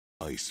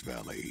Ice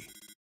Valley.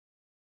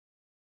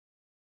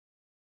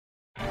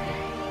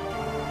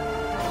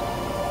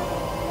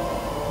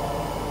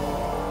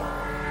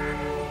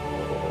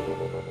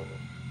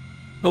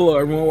 Hello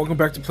everyone, welcome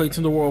back to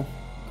Playtendo World.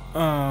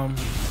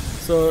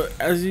 So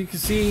as you can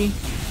see,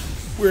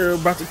 we're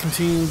about to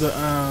continue the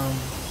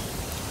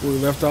where we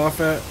left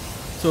off at.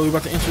 So we're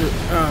about to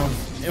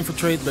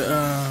infiltrate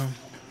the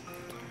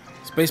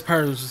space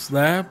pirates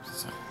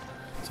labs.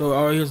 So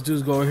all you have to do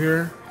is go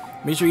here.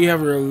 Make sure you have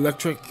your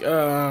electric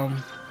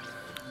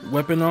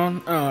weapon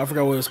on. I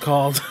forgot what it's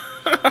called.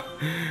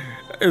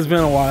 It's been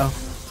a while.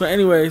 So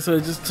anyway, so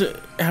just to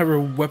have your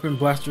weapon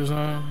blasters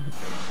on,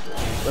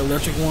 the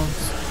electric ones.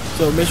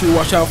 So make sure you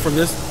watch out for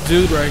this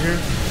dude right here.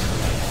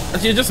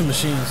 Actually, it's just a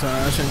machine, so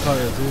I shouldn't call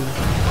it a dude.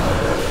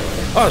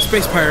 Oh,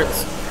 space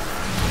pirates.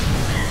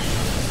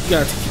 You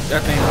gotta keep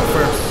that thing out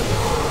first.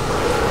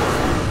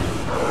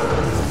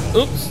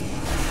 Oops.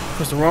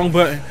 Pressed the wrong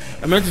button.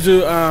 I meant to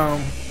do, oh,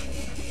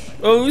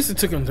 at least it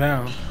took him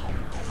down.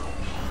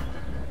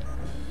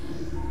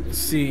 Let's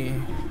see.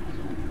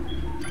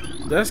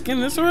 Did I scan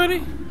this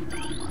already?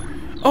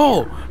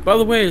 Oh, by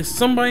the way,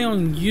 somebody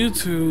on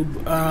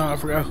YouTube, I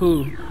forgot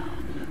who,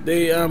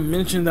 they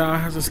mentioned that I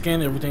have to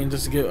scan everything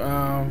just to get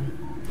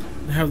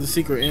have the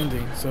secret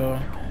ending. So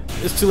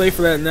it's too late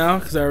for that now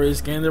because I already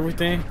scanned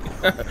everything.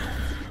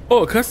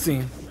 Oh, a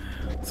cutscene.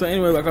 So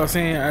anyway, like I was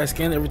saying, I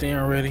scanned everything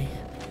already.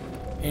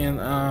 And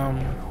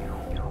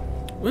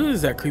what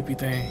is that creepy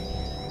thing?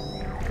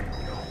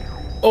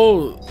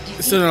 Oh,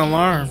 it's an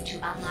alarm.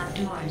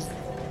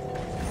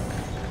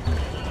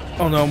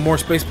 Oh no, more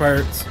space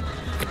pirates.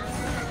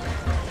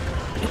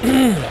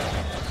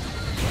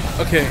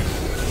 Okay.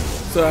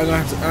 So I'm gonna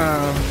have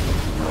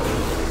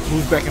to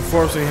move back and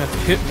forth so you have to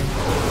hit me.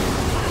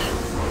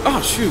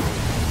 Oh shoot.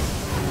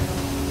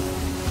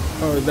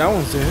 Oh, that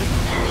one's dead.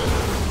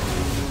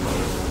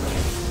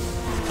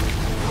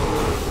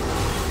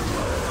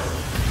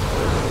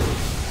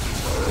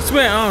 This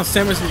way,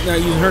 Samus is not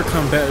using her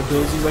combat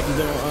abilities like he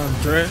did on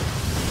Dread.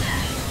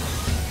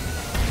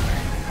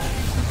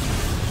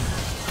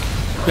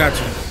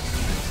 Gotcha.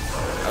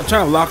 I'm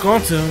trying to lock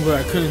onto him, but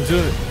I couldn't do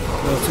it.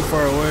 I was too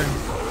far away.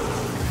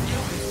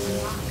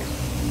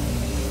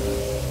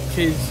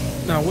 Okay,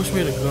 now which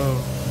way to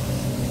go?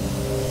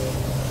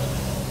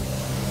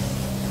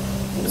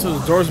 So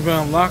the doors have been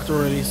unlocked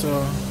already, so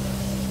let's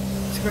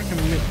see if I can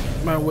make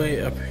my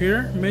way up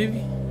here,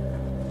 maybe?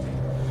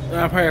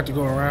 I'll probably have to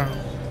go around.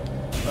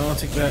 I'll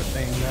take that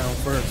thing down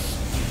first.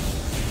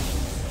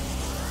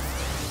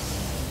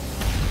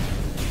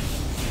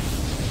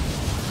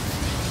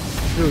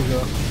 Here we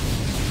go.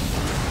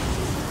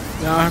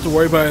 Now I'll have to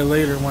worry about it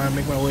later when I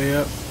make my way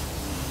up.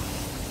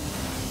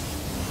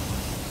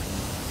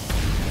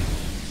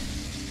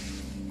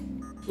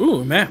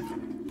 Ooh, a map.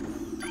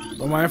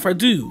 Don't mind if I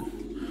do.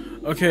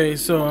 Okay,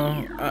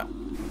 so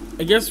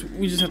I guess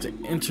we just have to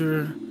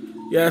enter.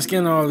 Yeah, I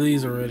scanned all of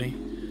these already.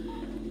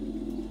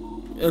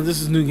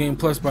 This is New Game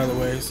Plus, by the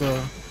way. So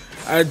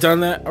I had done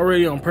that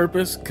already on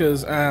purpose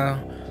because I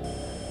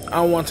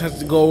don't want to have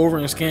to go over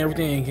and scan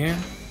everything again.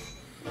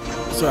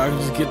 So I can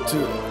just get to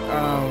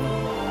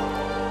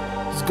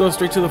just go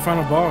straight to the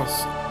final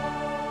boss.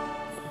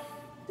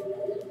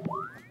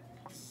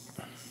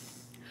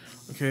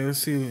 Okay, let's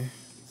see.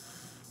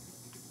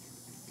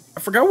 I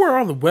forgot where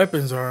all the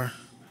weapons are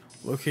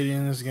located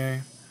in this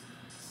game.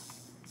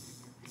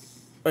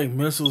 Like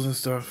missiles and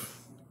stuff.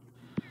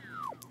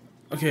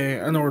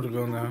 Okay, I know where to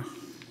go now.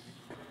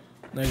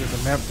 Now I get the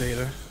map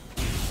data.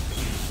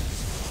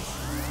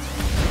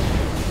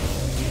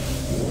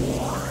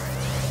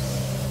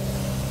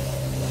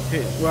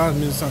 Okay, well, I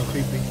mean, it sounds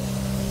creepy.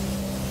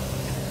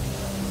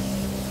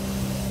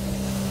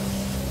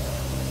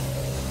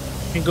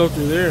 Can't go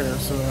through there,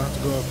 so I have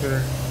to go up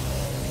here.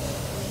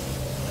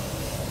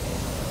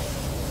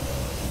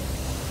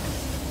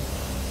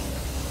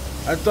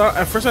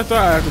 At first I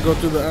thought I had to go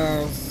through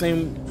the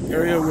same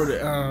area where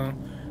the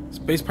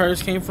space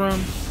pirates came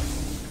from,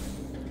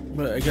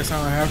 but I guess I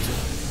don't have to.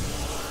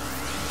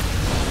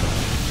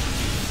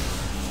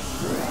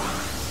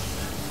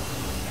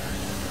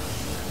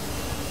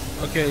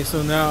 Okay,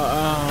 so now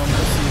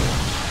let's see.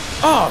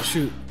 Oh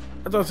shoot!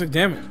 I thought I took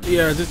damage.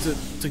 Yeah, I did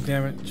took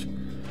damage.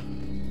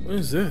 What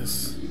is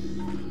this?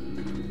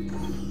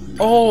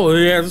 Oh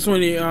yeah, this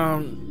one.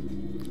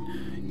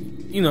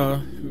 You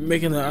know,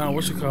 making the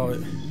what you call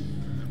it?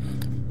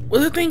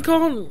 What's that thing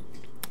called?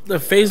 The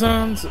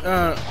phasons?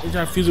 You're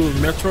trying to fuse it with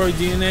Metroid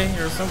DNA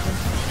or something?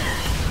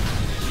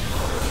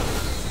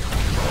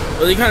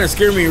 Well, they kind of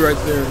scared me right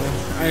there.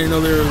 I didn't know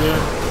they were there.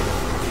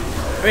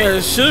 I mean, I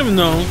should have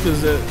known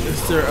because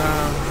it's their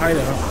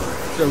hideout,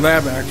 their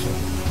lab action.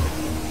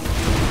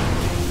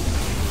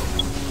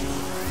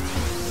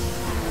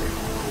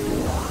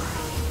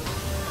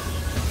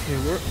 Okay,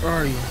 where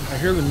are you? I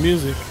hear the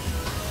music,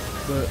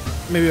 but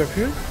maybe up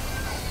here?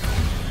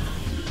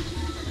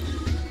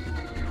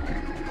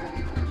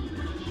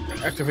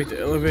 Activate the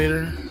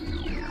elevator.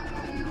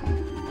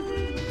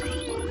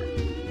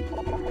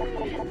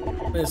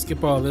 Let's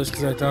skip all this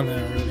because I've done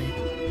that already.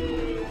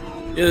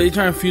 Yeah, they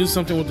try and fuse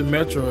something with the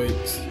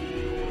Metroids,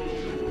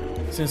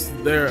 since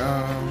they're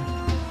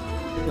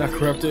not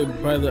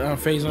corrupted by the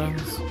phasons.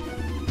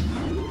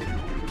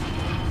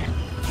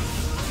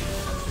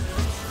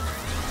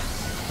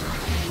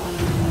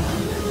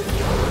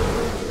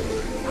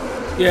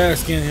 Yeah,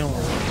 scan him.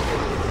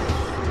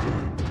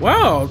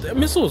 Wow, that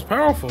missile was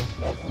powerful.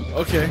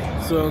 Okay,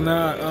 so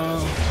now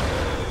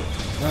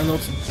I know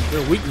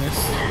their weakness.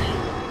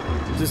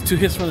 Just 2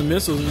 hits from the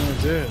missiles and then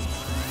they're dead.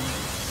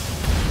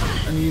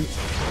 I need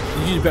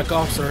you to back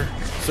off, sir.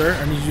 Sir,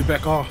 I need you to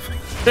back off.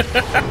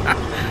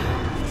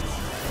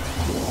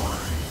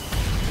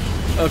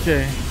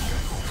 Okay.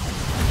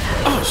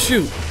 Oh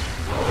shoot.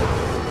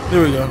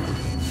 There we go.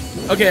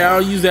 Okay,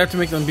 I'll use that to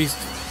make them use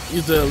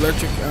the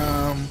electric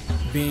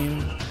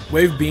beam,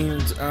 wave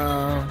beams,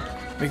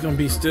 make them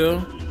be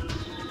still,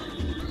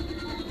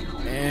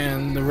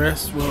 and the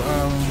rest will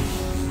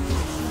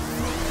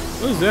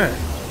what is that?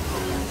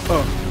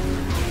 Oh,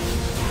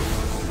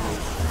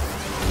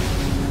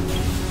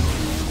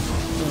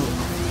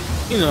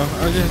 you know,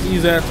 I'll just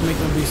use that to make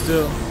them be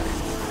still.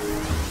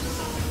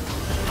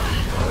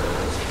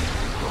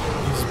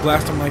 Just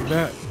blast them like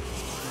that.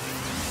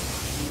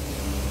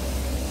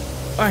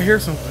 Oh, I hear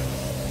something.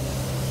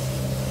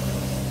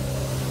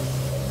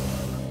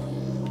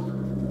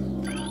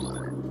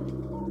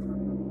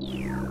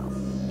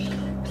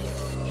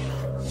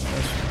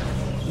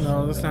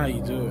 No, that's not how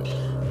you do it.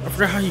 I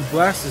forgot how you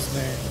blast this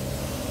thing.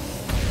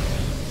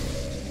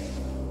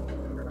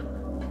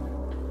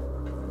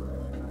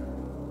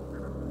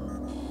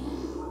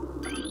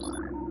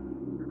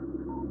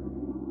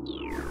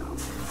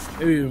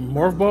 Maybe a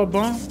morph ball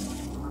bomb?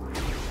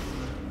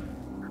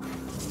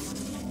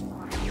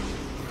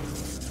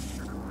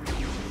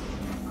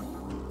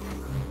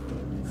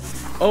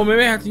 Oh,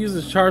 maybe I have to use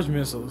the charged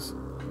missiles.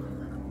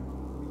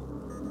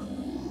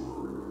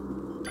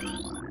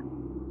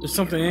 There's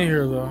something in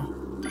here though.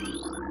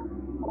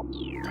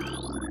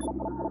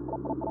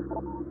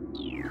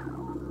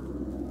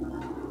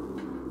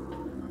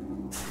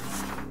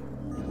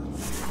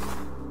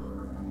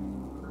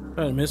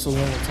 Try to missile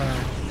one more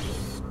time.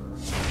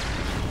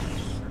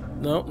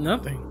 Nope,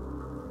 nothing.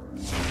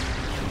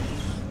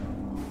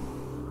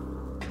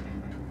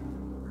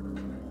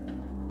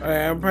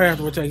 Alright, I'll probably have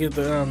to wait till I get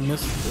the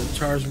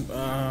charge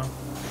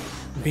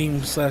beam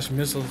 /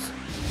 missiles.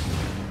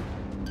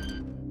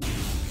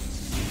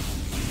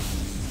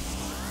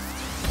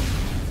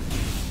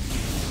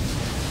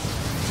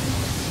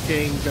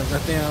 Okay, got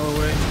that thing out of the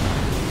way.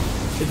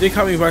 It did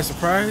caught me by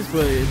surprise,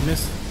 but it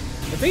missed.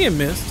 I think it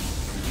missed.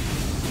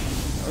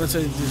 Let's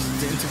say it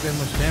just didn't take that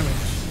much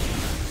damage.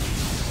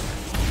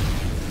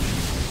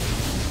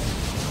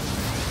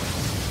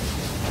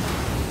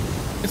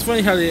 It's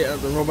funny how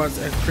the robots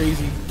act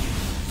crazy.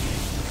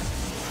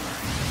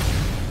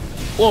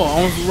 Whoa, I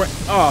almost ran.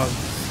 Oh,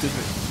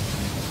 stupid.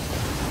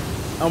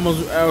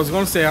 I was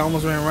gonna say I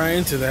almost ran right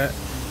into that,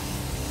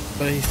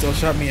 but he still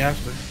shot me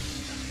after.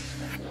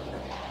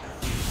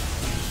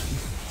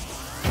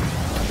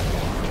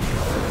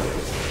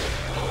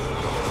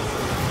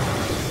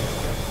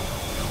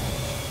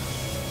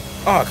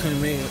 Oh, I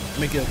couldn't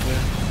make it up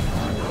there.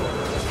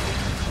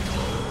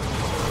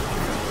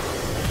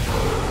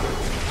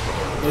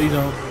 No, you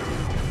don't.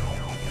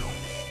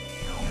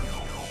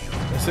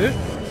 That's it?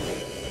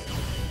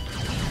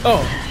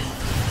 Oh.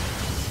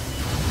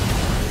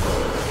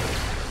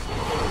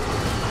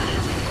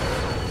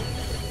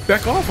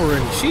 Back off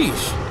already.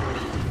 Sheesh.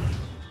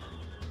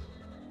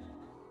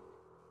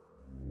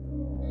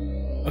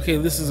 Okay,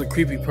 this is a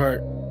creepy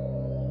part.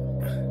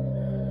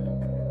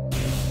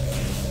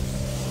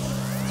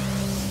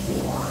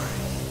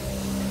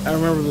 I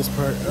remember this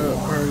part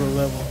of the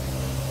level.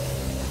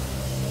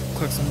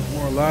 Collect some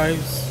more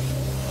lives.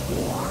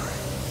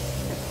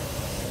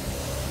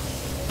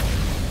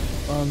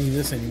 I don't need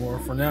this anymore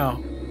for now.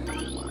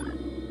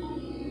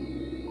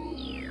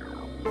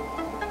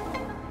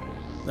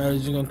 Now you're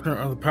just gonna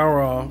turn the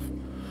power off.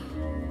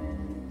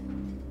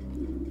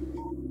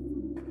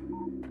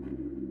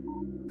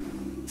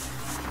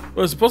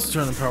 Well, it's supposed to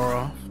turn the power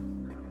off.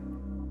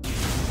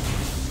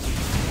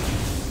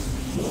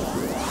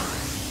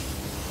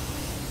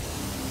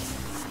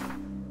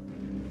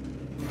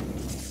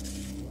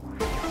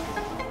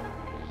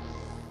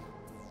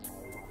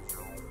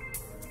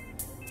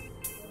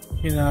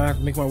 You know, I have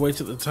to make my way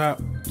to the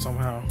top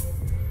somehow.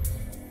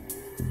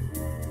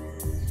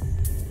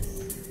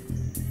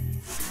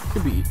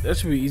 That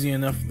should be easy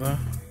enough though.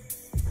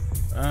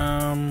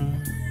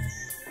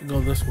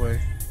 Go this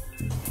way.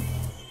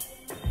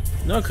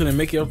 No, I couldn't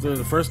make it up there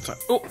the first time.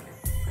 Oh,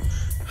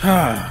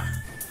 I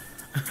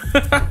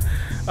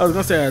was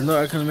gonna say I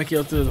couldn't make it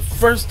up there the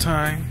first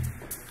time,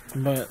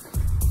 but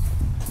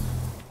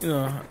you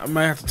know, I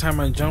might have to time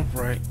my jump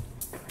right.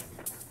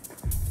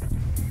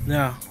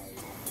 Now.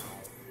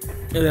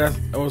 Yeah,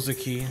 that was the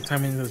key.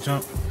 Timing the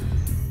jump.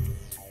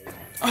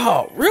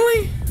 Oh,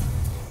 really?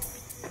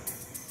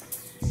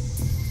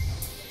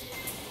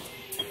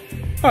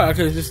 Oh, I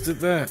could have just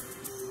did that.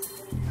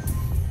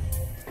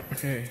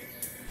 Okay.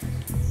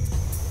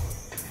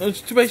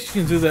 Too bad you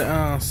can do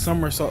that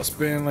somersault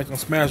spin like on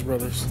Smash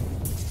Brothers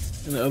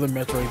in the other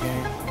Metroid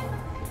game.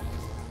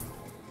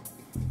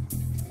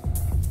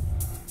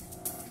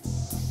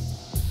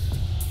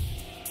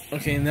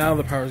 Okay, now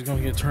the power is going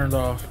to get turned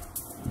off.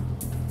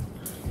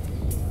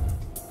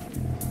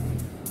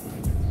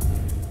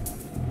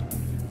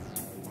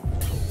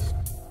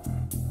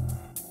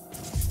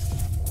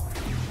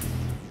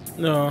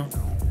 No,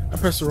 I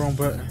pressed the wrong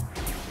button.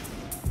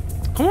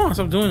 Come on,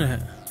 stop doing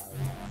that.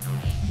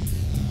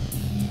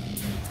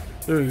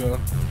 There we go.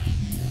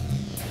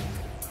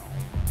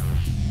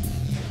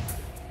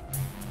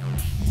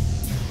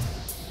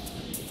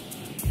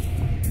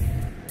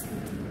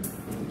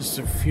 Just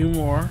a few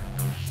more.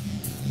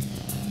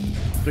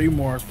 3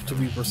 more to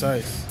be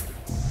precise.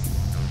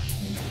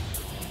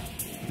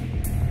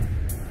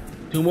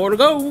 2 more to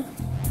go.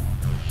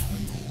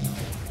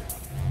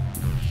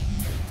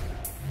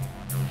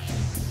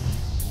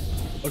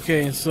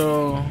 Okay,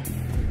 so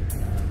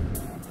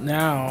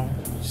now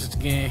just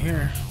get in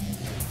here.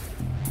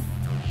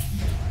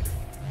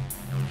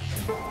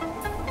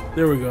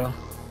 There we go.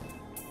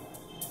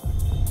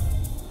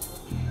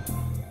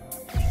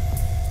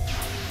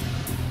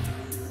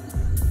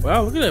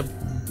 Wow, look at that.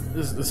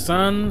 This is the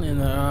sun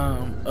and the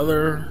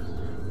other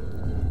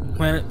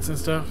planets and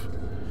stuff.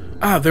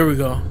 Ah, there we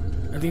go.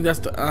 I think that's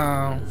the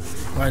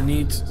what I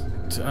need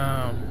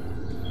to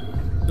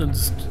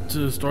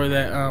destroy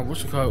that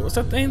what you call it? What's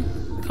that thing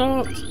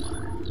called?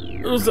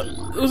 It was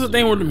a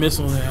thing with the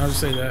missile in it. I'll just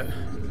say that.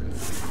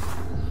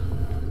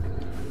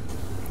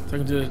 So I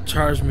can do the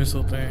charged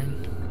missile thing.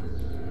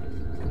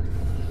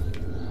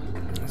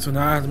 So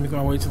now I have to make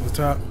my way to the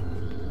top.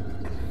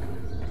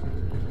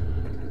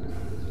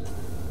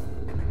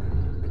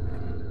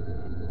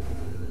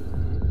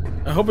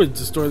 I hope it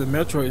destroys the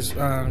Metroids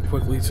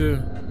quickly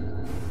too.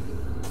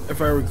 If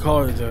I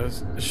recall, it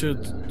does. It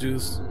should do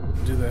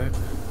that.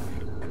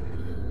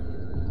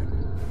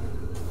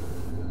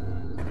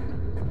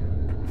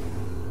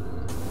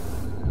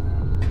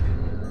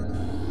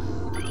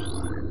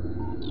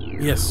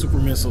 Yes, super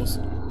missiles.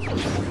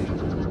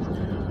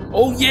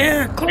 Oh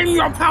yeah, claim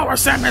your power,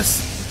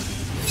 Samus.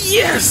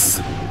 Yes.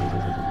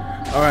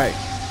 All right.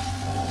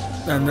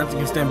 Now nothing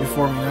can stand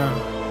before me now.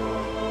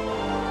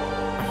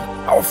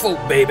 Powerful,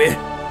 baby.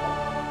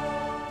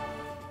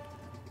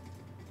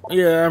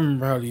 Yeah, I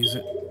remember how to use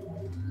it.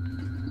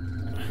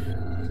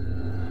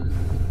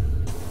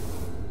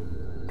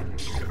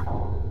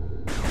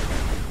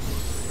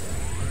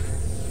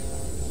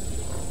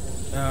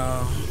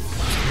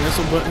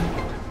 Missile button.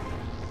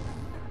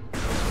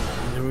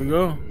 There we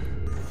go.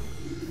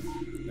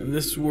 And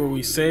this is where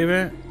we save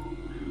it.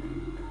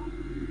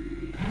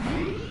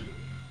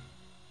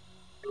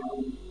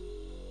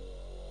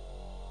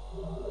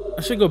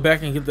 I should go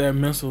back and get that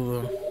missile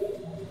though.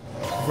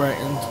 Right,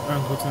 and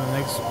go to the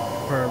next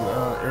part of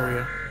the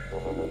area.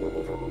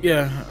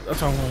 Yeah,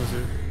 that's all I'm gonna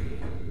do.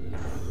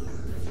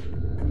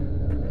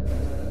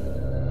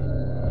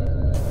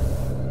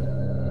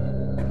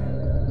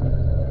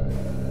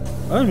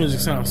 That music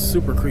sounds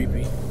super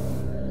creepy.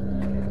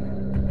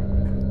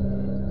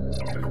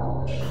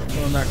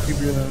 Well, not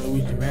creepier than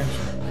Luigi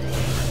Mansion.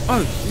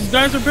 Oh, these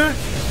guys are back.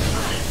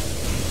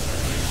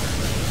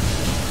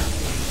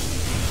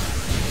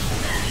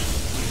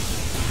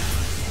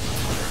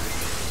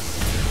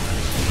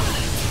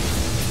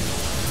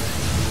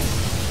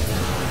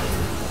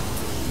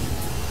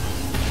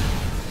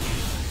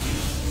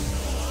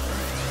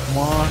 Come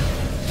on.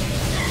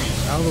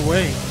 Out of the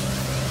way.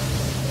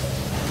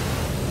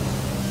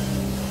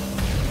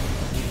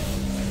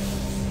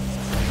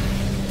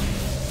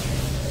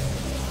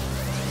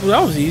 Well,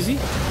 that was easy.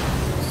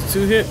 Just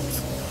 2 hits,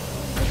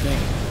 I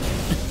think.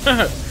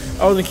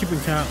 I wasn't keeping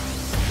count.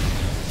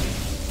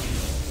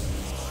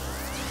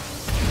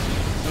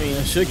 I mean,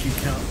 I should keep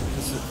count.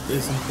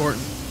 It's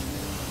important.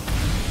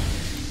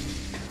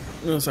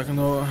 So I can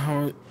know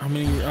how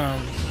many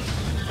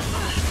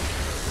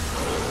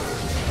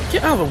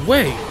Get out of the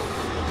way!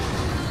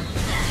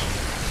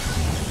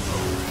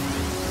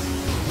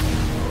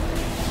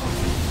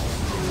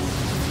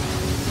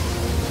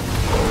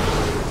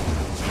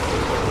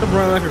 I'm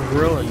running like a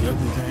gorilla, you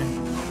ugly thing.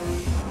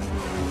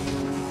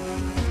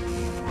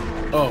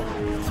 Oh,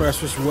 before I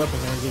switch the weapon,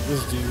 I'm gonna get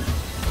this dude.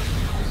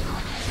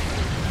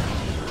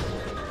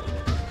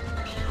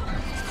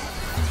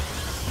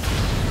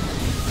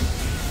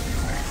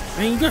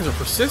 Man, you guys are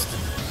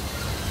persistent.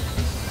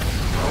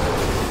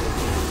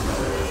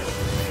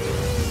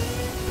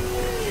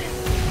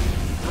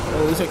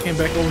 At least I came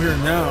back over here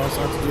now,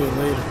 so I have to do it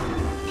later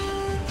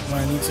when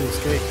I need to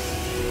escape.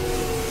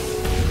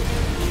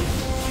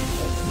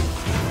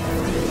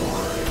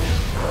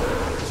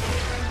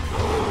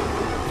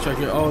 Try to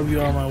get all of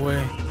you out of my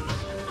way.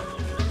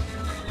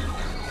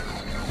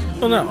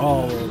 Well, not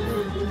all of it,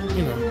 but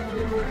you know.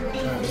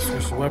 Alright, let's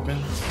switch the weapon.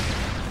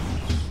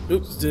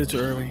 Oops, did it too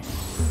early.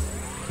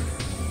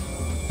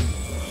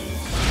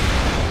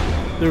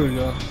 There we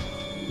go.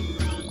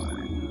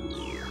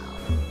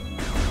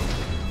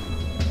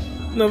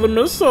 Another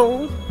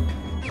missile.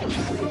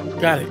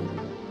 Got it.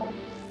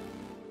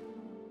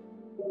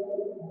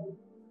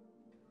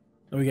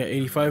 And we got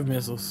 85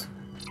 missiles.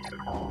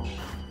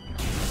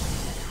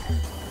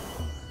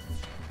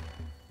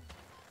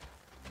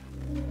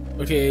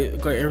 Okay,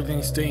 looks like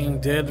everything's staying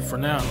dead for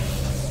now.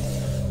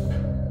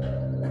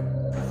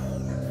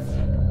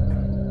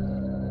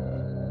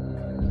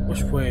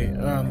 Which way?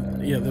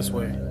 Yeah, this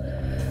way.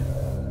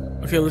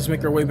 Okay, let's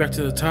make our way back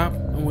to the top,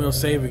 and we'll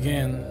save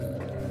again,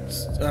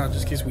 just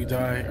in case we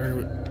die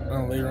or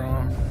later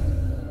on.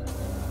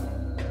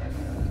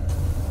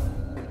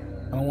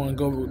 I don't want to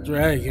go through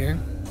that again.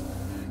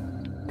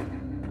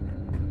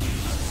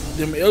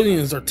 Them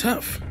aliens are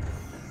tough,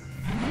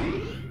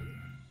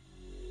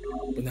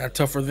 but not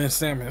tougher than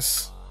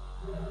Samus.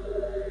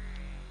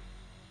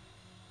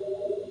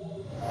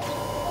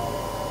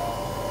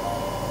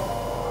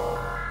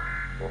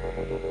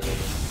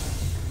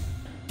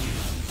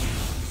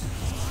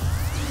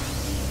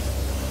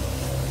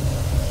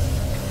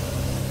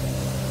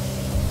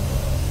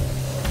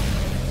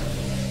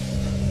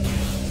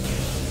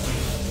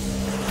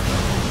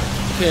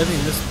 Okay, I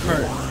think this part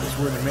is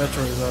where the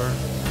Metroids are.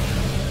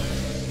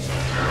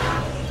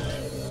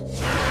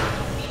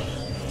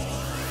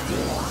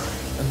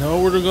 I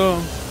know where to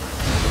go.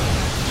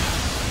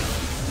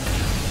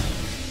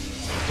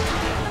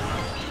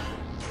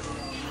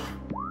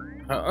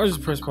 I'll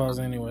just press pause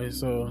anyway,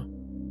 so...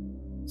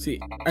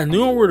 See, I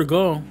knew where to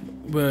go,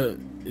 but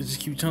it just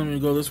keeps telling me to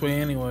go this way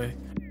anyway.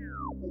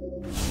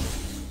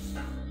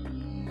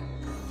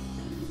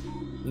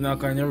 Now,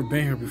 I've never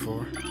been here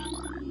before.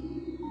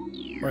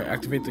 Right,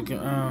 activate the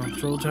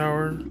control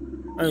tower.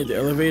 I need the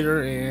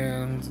elevator,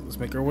 and let's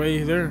make our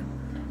way there.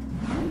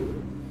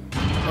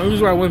 The only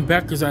reason why I went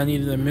back because I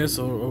needed a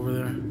missile over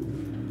there.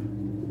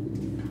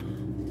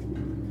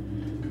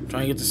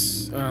 Trying to get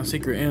this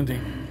secret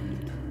ending.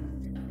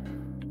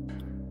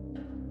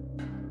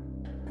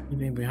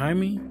 Anything behind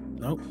me?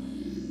 Nope.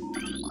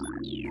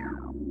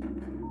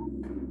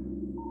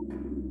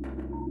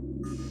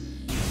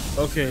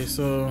 Okay,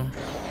 so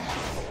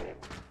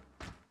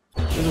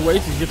there's a way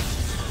to get.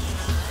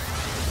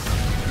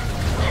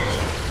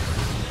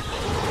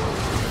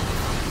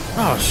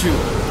 Oh shoot!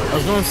 I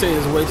was gonna say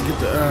there's a way to get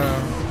the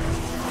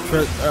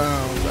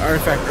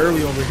artifact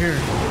early over here,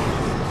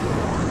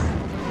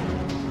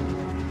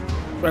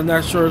 but I'm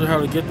not sure how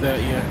to get that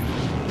yet.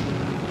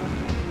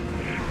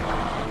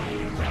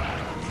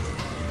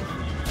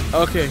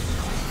 Okay.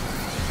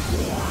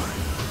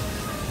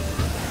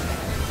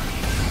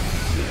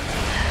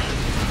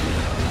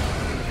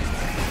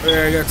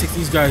 Alright, I gotta take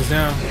these guys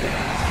down.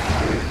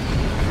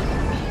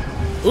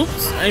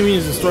 Oops, I didn't mean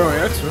to destroy my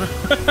extra.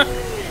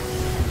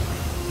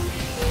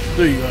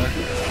 There you are.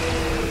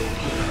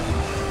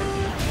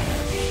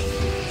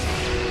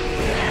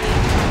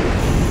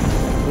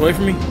 Away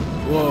from me.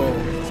 Whoa.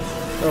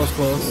 That was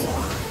close.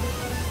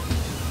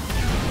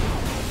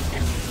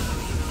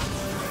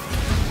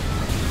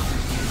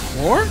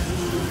 More?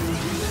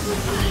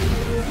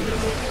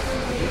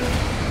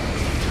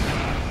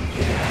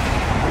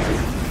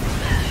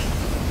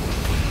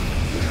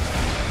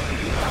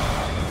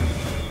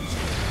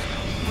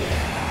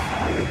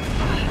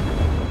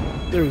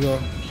 There we go.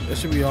 That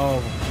should be all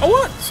of them. Oh,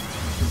 what?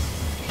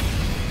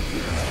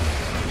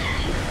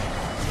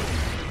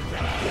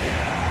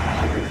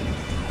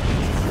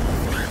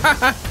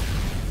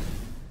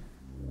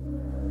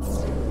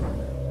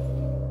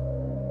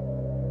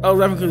 I was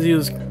laughing because he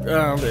was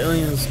the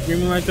alien was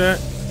screaming like that.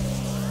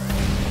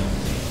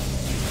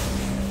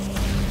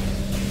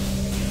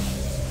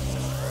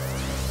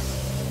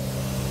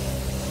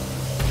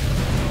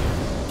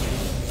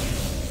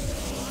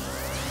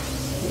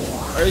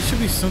 There should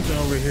be something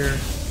over here,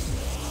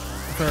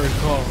 if I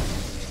recall.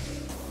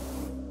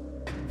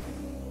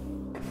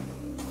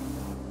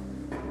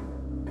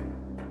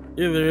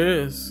 Yeah, there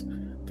is.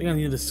 I think I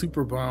need a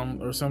super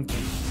bomb or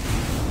something.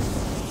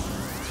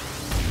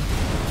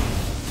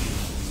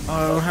 Oh,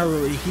 I don't have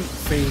a heat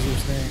phaser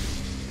thing.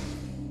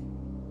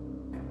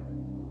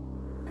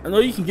 I know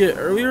you can get it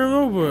earlier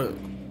though, but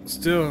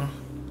still.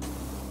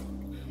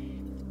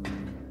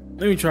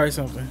 Let me try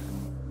something.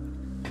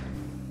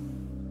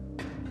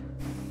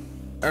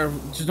 I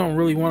just don't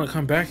really want to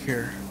come back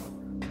here.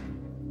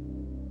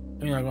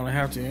 You're not gonna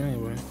have to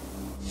anyway.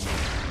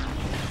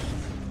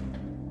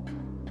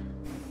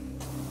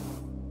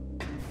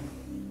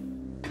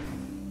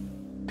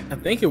 I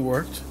think it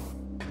worked.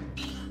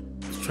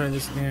 Let's try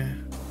this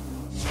again.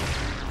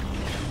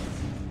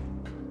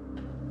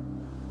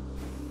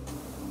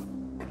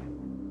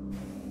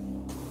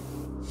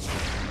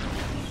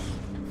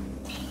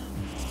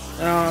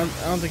 I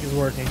don't think it's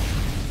working.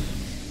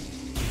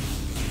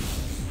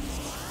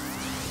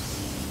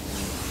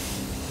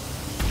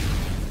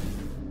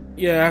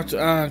 Yeah, I have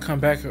to come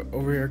back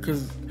over here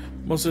because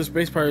most of the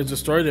space pirates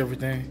destroyed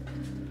everything.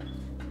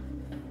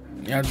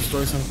 Yeah, I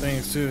destroyed some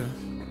things too.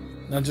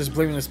 Not just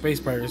blaming the space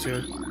pirates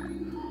here.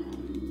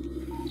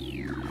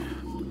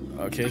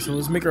 Okay, so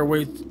let's make our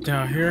way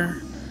down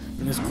here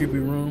in this creepy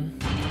room.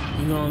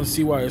 You know, let's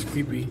see why it's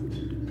creepy.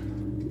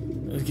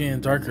 It's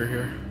getting darker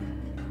here.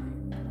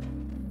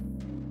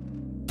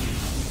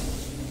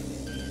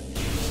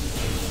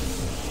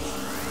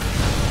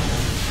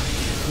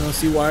 You're gonna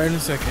see why in a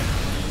second.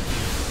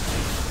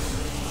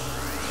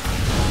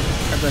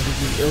 After I get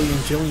these alien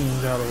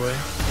jillions out of the way.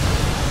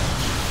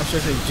 Or should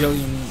I say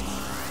jillion?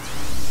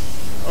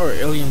 Or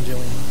alien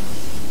jillion.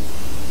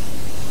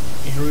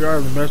 And here we are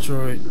in the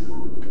Metroid.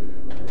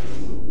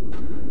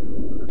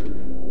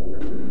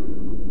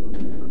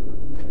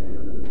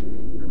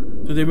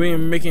 So they've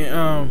been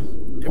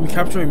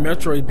capturing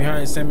Metroid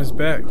behind Samus'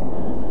 back.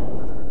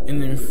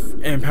 And then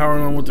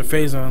empowering them with the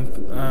phase-on.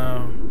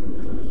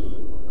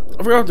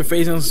 I forgot what the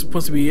phase-on is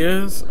supposed to be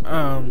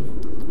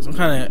some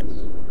kind of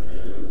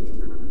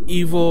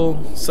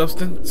evil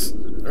substance,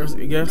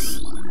 I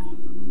guess.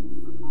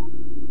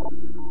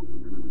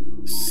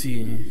 Let's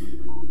see.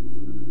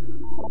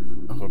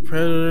 Alpha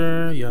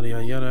Predator, yada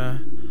yada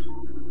yada.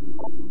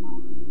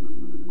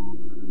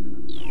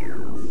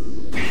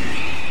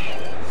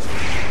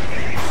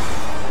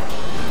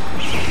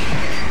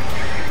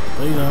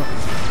 There you go.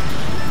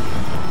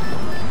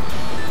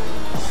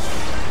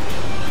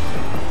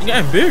 It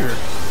got bigger.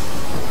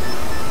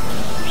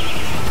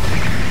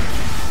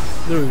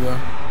 There we go.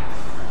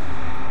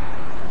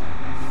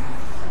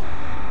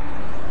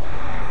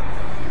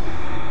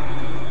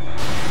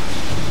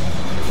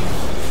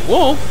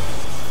 Whoa!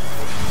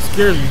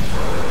 Scared me.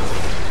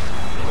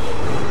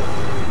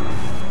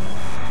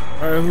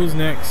 Alright, who's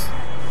next?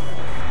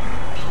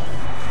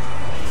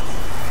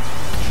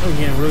 I'm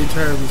getting really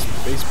tired of these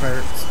space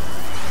pirates.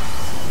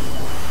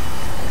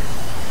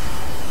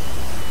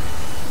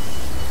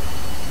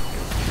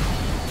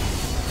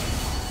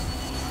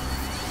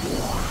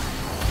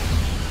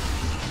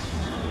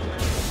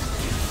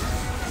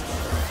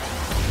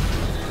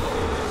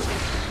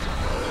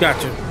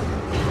 Gotcha.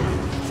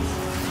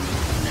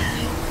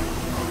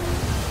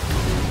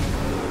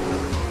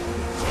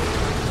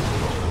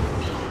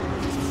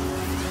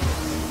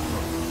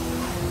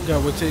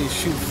 Gotta wait till you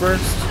shoot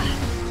first.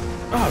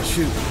 Oh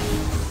shoot.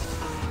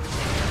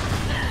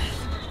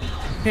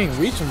 Can't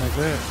reach him like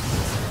that.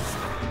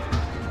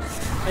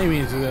 I didn't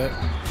mean to do that.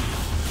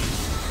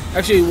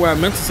 Actually, what I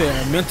meant to say,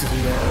 I meant to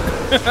do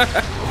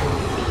that.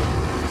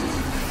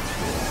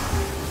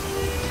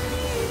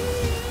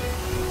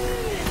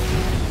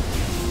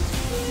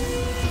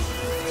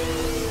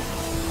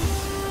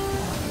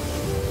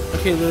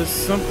 Okay, there's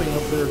something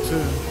up there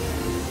too.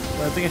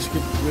 But I think I should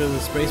get rid of the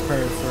space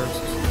pirate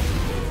first.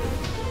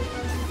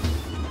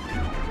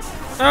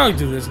 I'll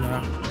do this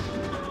now.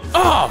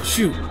 Oh,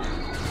 shoot!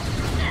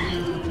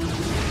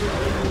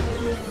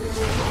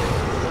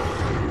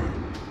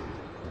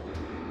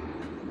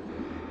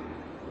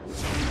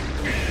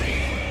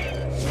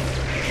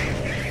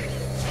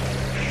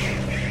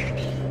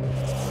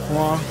 Come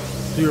on,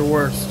 do your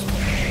worst.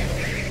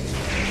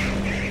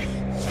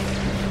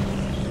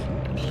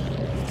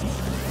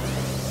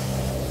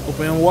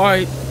 Open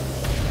wide.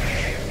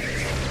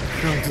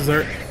 No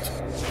dessert.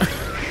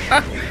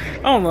 I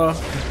don't know.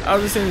 I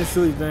was just saying these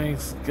silly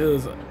things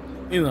because,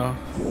 you know,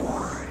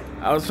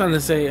 I was trying to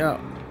say, I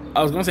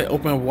was gonna say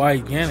open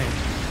wide Ganon,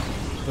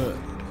 but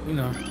you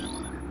know,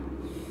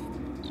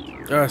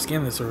 I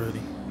scanned this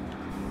already.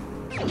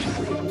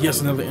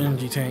 Yes, another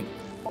energy tank.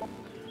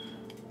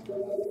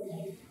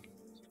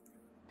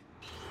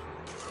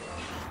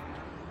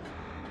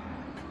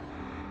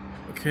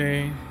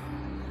 Okay.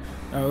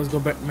 Now let's go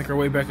back, make our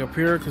way back up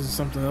here because there's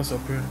something else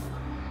up here.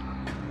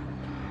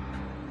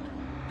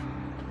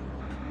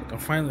 I can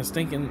find the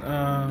stinking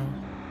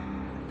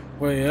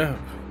way up.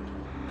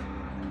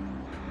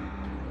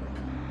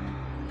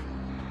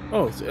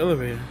 Oh, it's the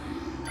elevator.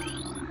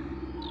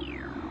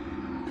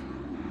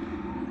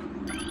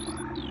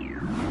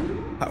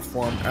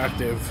 Platform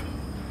active.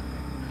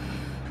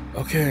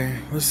 Okay,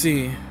 let's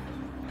see.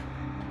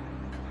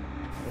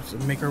 Let's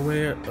make our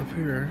way up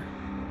here.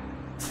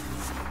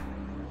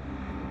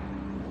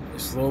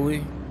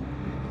 Slowly.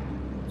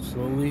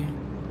 Slowly.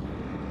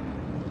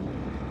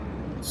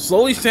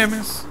 Slowly,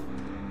 Samus!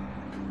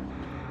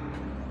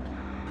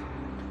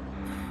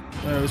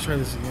 Alright, let's try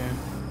this again.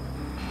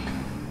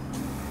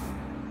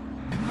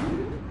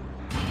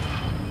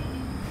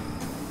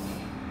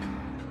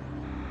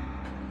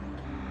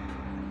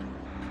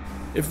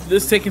 If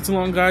this is taking too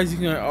long, guys, you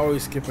can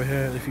always skip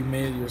ahead if you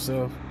made it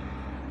yourself.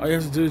 All you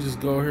have to do is just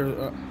go here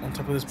on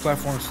top of this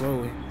platform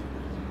slowly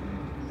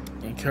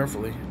and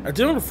carefully. I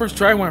did it on the first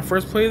try when I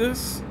first played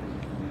this,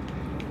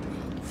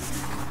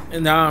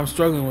 and now I'm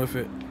struggling with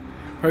it.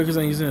 Probably because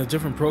I'm using a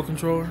different Pro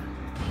controller.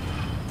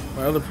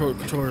 My other Pro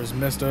controller is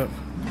messed up.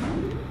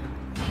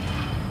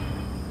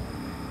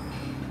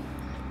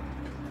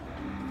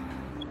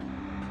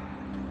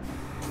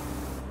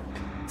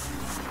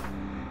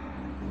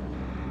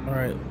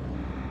 Alright.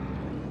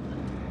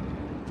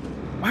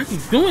 Why are you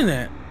doing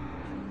that?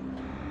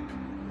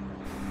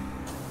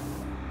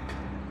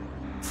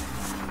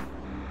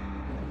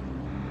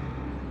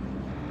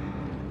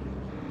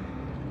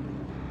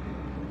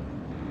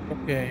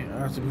 Okay, I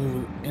have to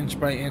move inch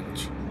by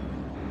inch.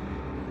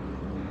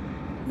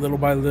 Little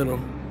by little.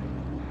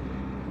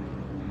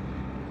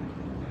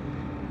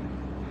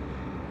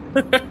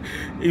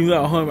 Even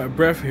though I'm holding my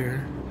breath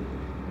here.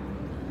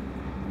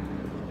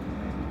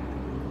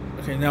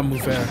 Okay, now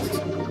move fast.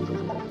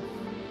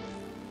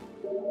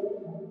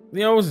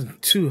 Yeah, it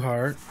wasn't too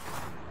hard.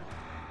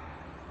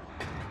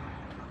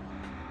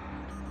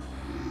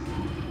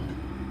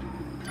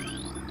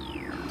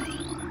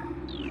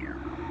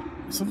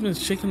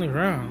 Something's shaking the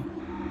ground.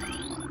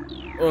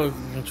 Oh,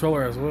 the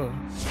controller as well.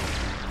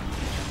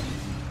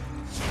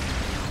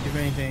 If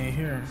anything in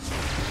here.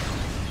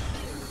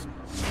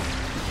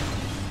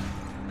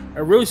 I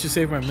really should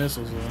save my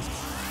missiles though.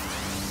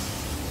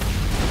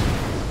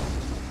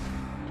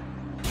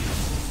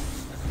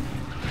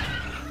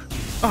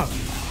 Oh,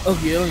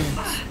 ugly aliens.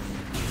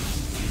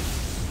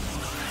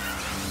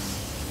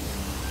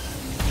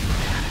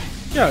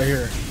 Get out of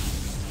here.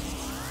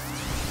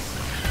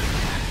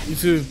 You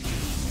too.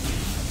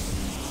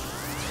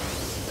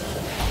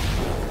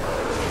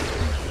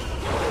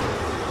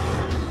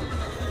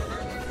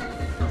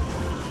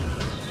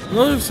 I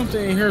know there's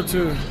something in here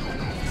too.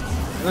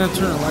 I'm not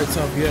turning the lights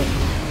off yet.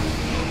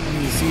 I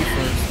need to see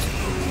first.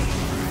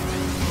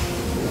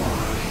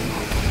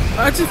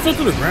 I just fell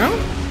through the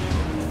ground?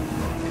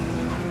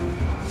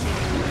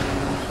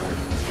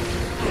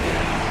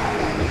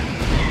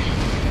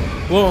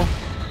 Whoa.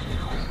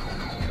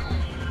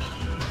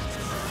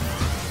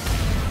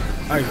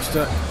 Alright, you're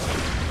stuck.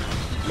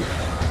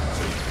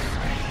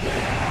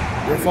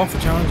 Your fault for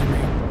challenging me.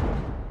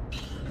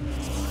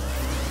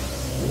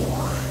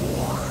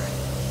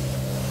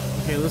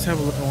 Okay, let's have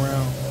a look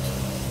around.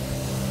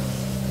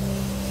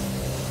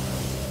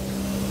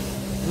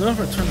 I don't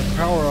know if I turn the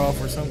power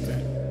off or something.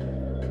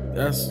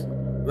 That's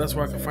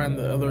where I can find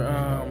the other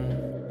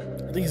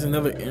I think it's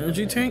another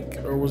energy tank,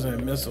 or was it a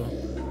missile?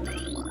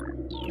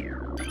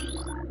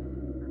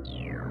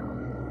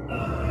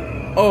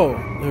 Oh,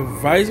 the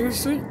visor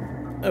suit?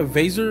 A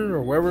Vaser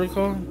or whatever it's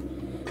called?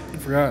 I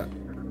forgot.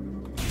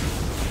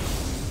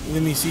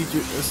 Let me see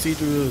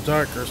through the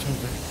dark or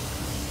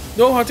something.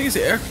 No, I think it's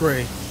an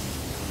X-ray.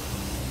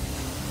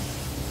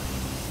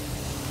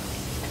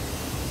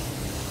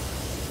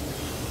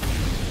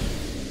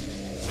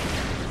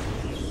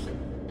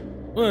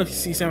 Look, you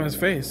see Samus'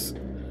 face.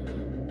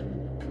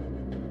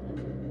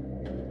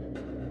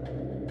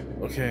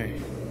 Okay.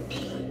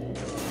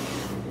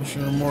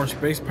 Mission more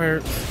space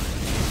pirates.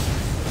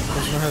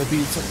 Let's know how to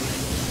beat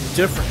something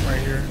different right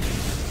here.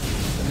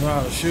 I know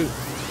how to shoot.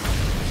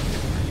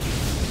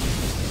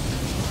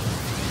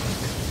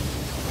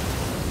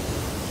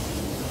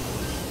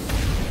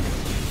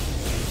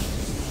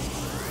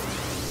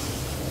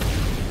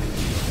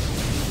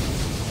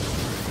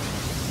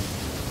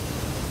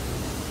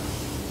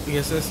 I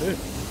guess that's it.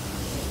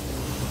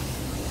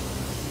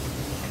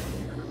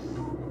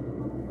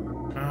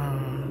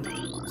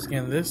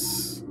 Scan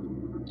this.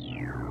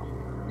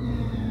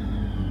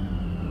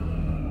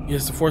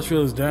 Yes, the force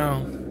field is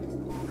down.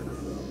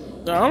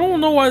 Now, I don't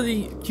know why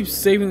they keep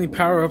saving the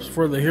power-ups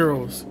for the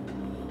heroes.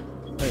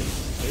 Like,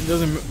 it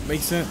doesn't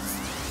make sense.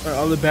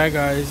 All the bad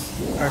guys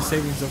are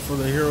saving stuff for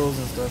the heroes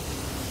and stuff.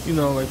 You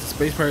know, like the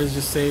space pirates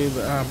just save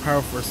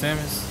power for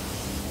Samus.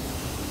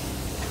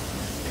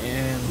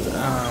 And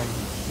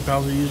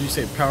Bowser usually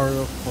save power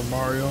up for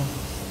Mario.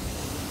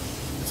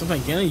 And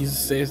sometimes Ganon uses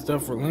to save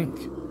stuff for Link.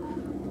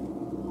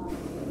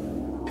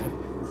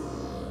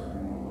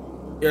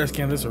 Yeah, I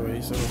scanned this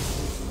already, so.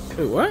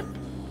 Wait, what?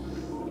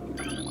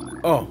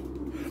 Oh.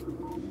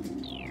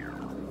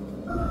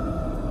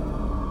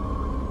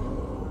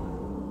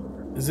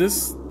 Is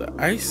this the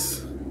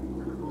ice?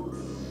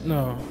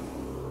 No.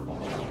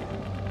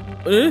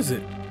 What is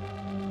it?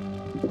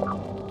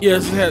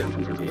 Yes, it had.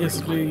 It's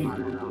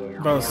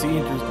about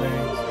seeing through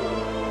things.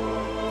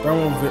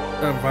 Thermal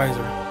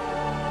visor.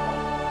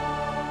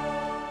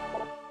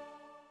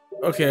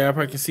 Okay, I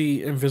probably can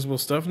see invisible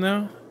stuff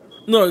now.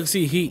 No, I can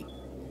see heat.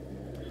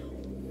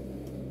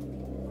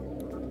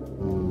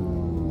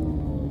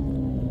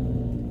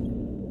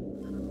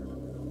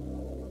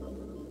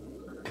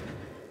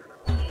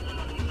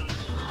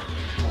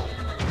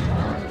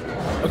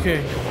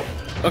 Okay,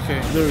 okay,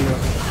 there we go.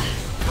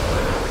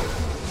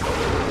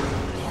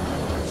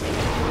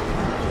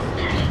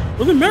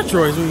 Where the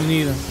Metroids when you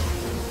need them?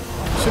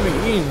 Should be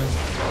eating them.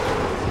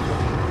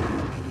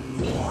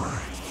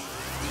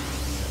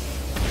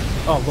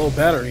 Oh, low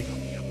battery.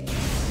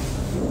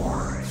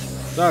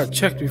 Thought I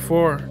checked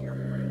before.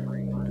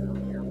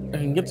 I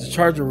can get the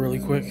charger really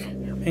quick.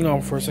 Hang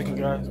on for a second,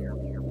 guys.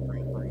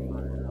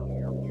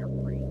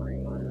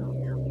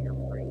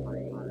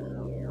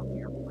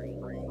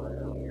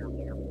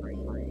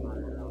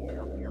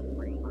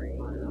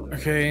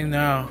 Okay,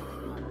 now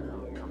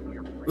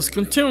let's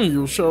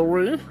continue, shall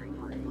we?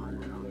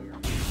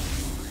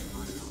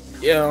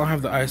 Yeah, I don't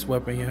have the ice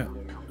weapon yet.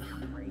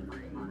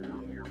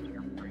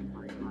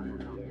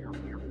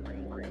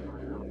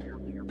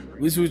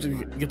 At least we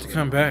get to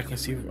come back and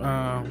see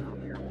that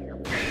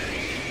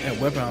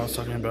weapon I was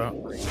talking about.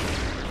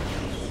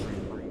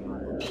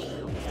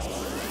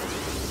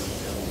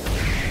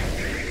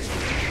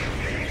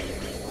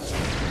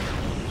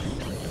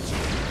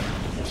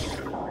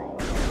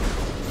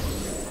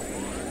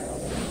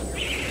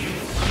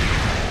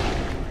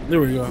 There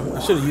we go. I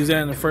should have used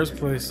that in the first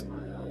place.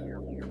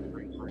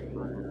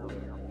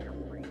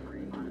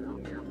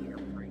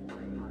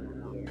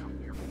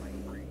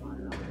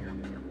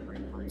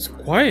 It's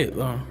quiet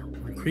though.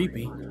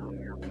 Creepy.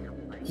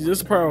 See, this is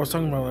the part I was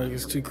talking about. Like,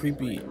 it's too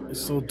creepy.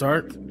 It's so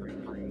dark.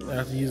 I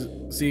have to use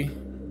it. See?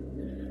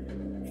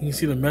 You can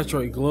see the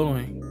Metroid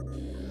glowing.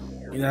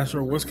 You're not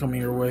sure what's coming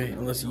your way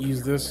unless you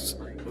use this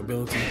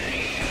ability.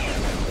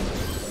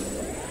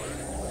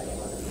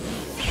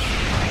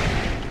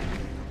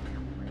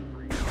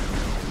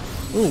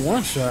 Ooh,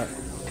 one shot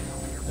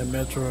at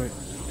Metroid.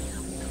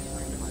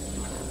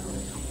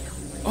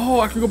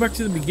 Oh, I can go back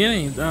to the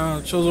beginning,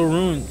 Chozo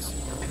Ruins,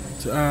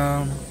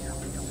 to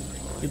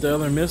get the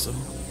other missile.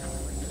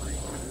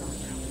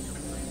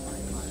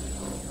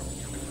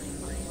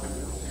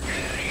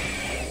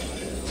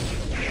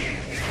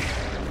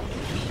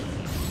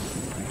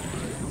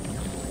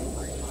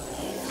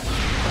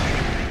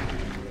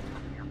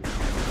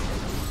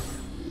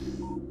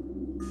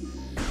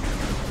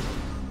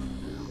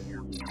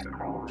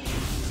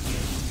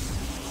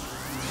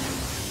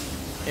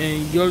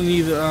 And you'll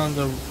need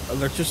the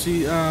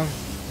electricity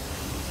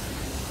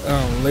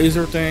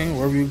laser thing,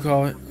 whatever you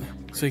call it,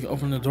 so you can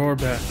open the door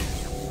back.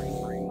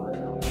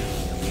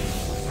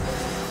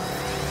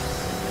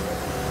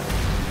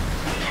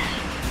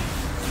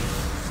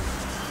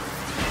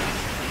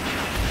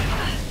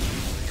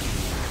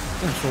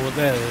 I'm not sure what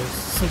that is.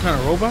 Some kind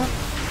of robot?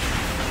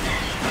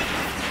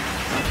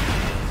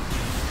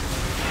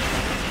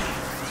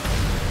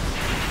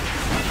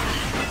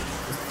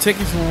 It's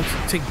taking so long to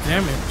take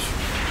damage.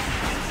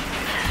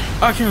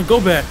 I can't go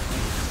back.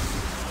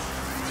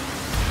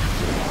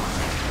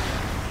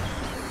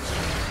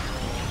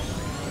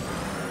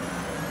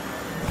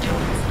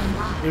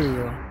 Here we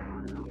go.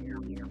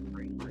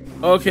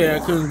 Okay, I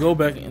couldn't go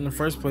back in the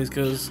first place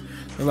because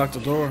they locked the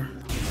door.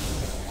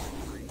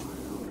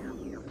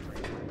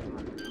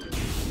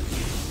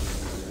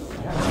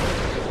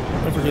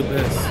 Don't forget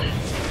this.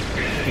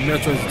 The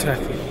Metroid's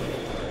attacking.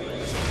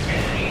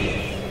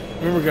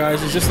 Remember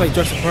guys, it's just like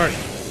Jurassic Park.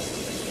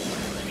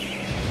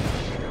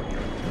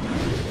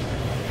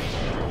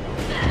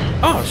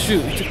 Oh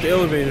shoot, he took the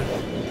elevator.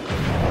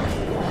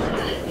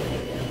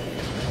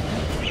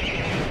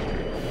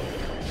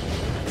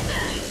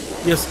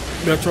 Yes,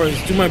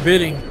 Metroid, do my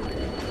bidding.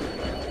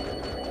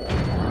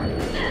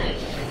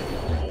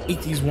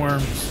 Eat these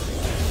worms.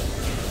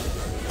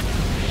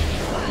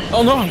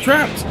 Oh no, I'm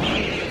trapped.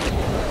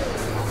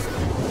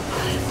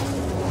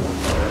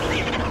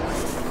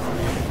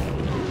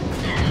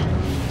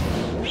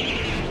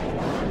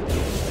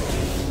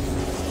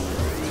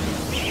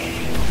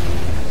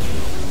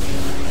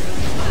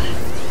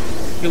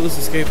 Okay, let's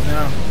escape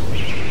now.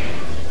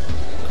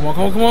 Come on,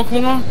 come on, come on,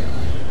 come on.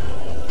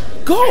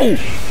 Go!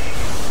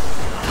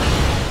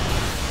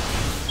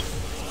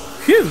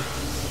 Phew.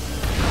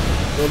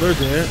 Well, they're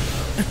dead.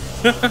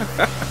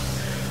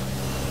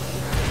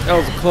 That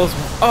was a close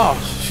one. Oh,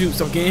 shoot.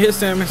 Stop getting hit,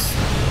 Samus.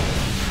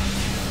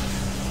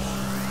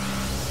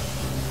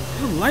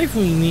 Good life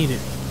when you need it.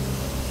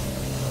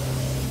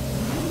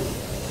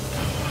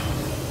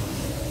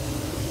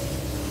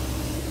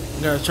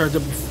 You gotta charge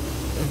up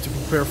to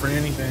prepare for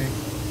anything.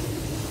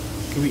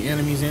 Could be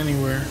enemies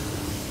anywhere.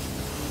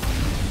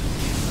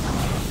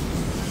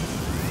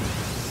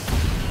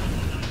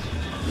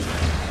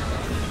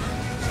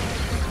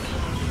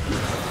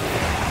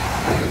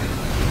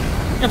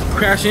 You have to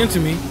crash into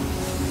me.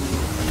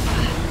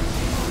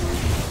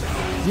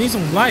 You need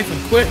some life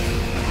and quick.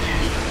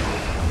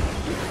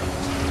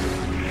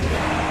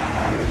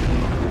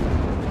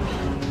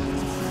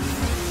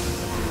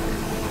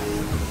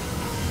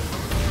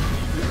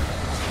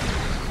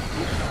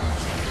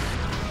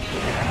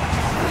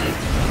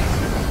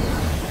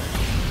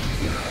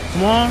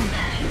 Come on. I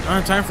don't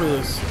have time for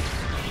this.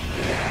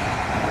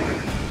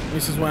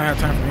 This is why I have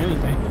time for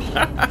anything.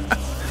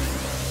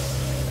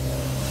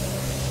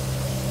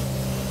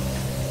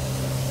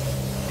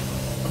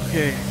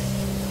 Okay,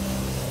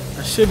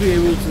 I should be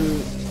able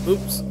to.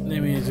 Oops,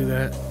 didn't mean to do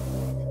that.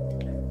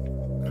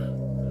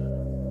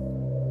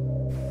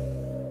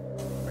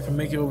 I can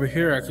make it over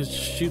here. I could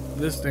shoot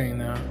this thing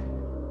now.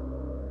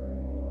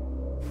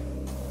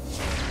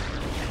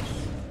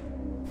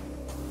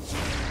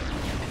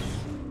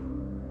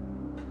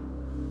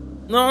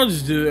 No, I'll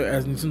just do it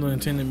as Nintendo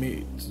intended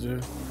me to do.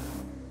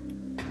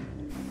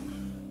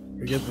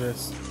 Forget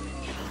this.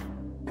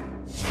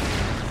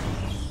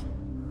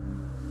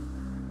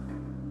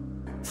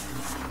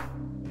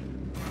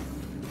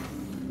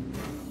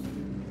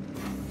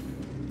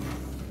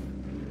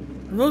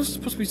 I know there's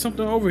supposed to be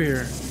something over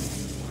here.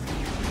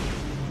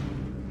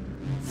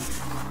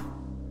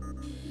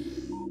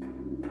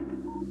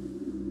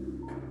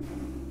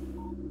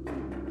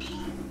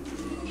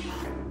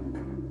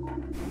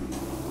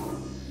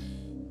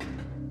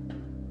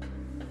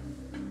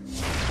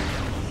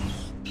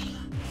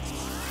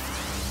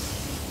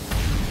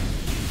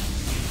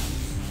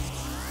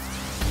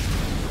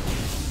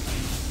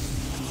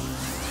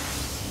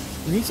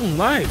 I need some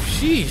life.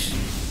 Sheesh.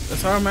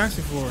 That's all I'm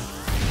asking for.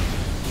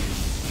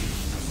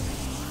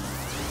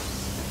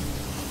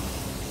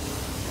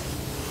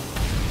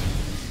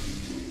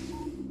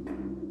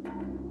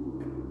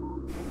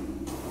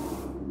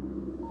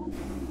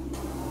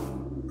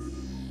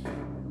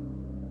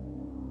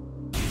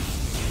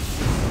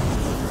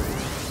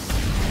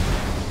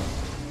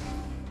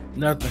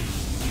 Nothing.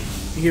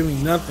 You give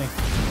me nothing.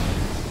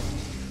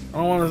 I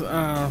don't want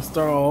to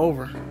start all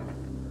over.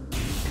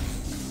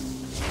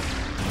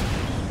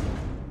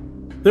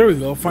 There we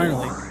go,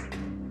 finally.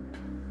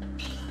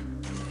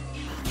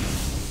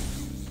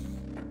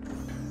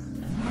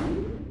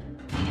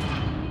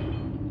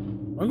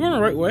 Am I going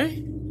the right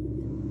way?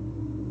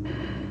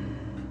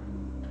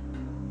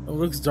 Oh, it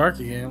looks dark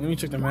again. Let me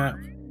check the map.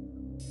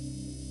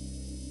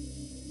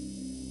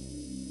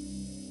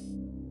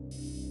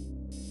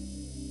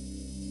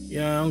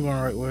 Yeah, I'm going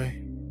the right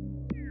way.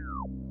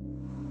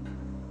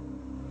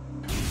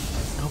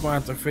 I hope I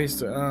have to face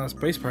the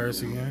space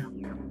pirates again.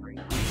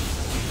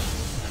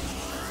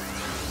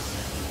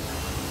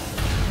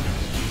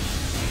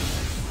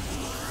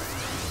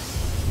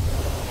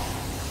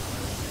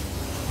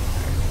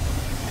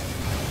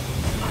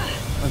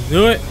 Let's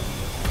do it.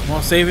 I'm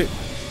gonna save it.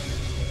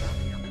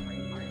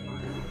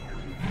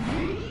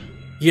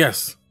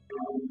 Yes.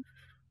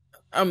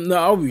 No,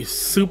 I'll be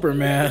super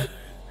mad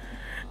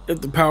if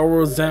the power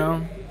was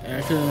down and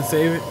I couldn't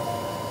save it.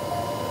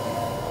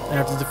 I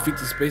have to defeat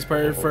the space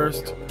pirate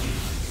first.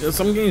 Yeah,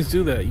 some games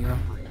do that, you know.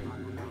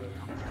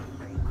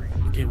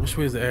 Okay, which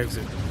way is the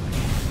exit?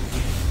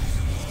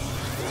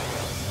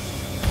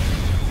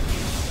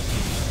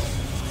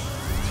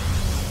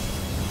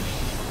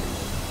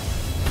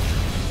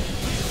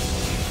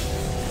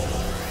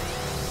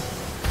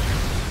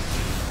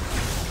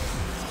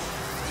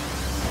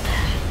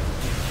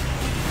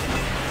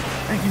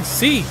 I can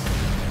see.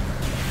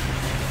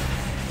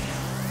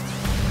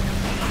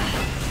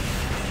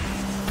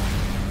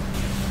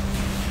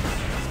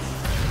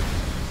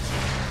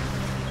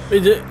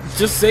 Wait,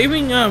 just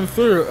saving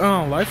through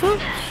life up?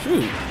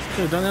 Shoot, should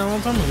have done that a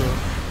long time ago.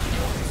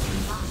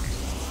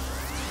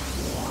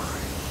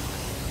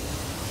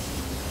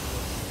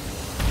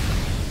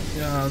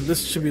 Yeah,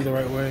 this should be the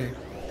right way.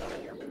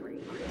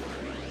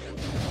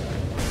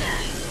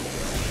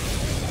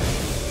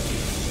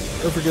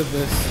 Don't forget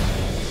this.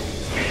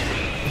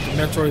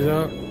 Metroid's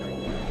out.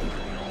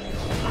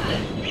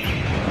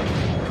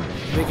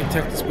 They can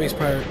attack the space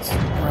pirates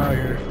out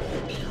here.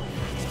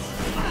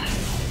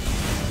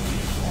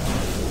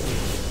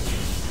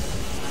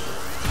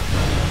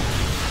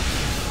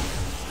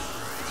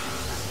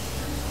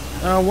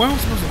 Where am I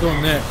supposed to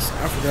go next?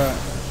 I forgot.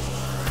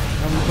 I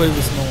haven't played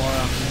this in a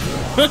while.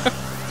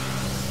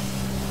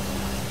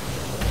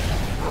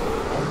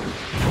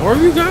 More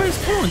of you guys?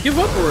 Come on, give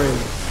up already.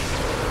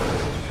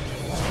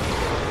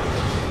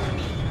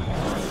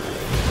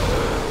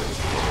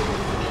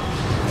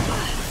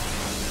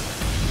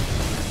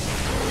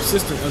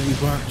 Persistent ugly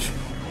bunch.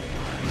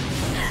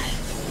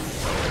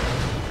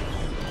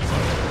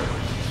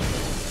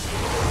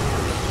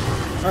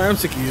 Alright, I'm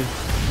sick of you.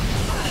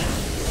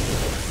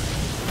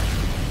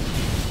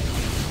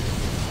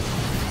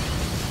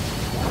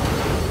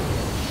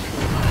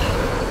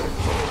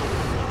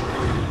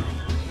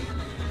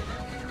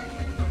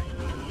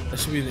 That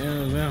should be the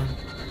end of them.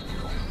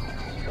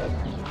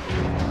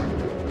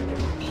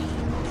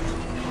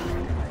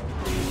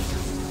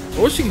 I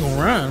wish you can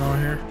run on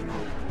here.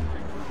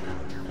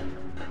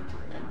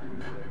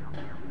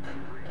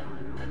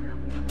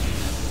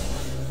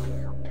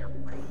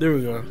 There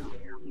we go.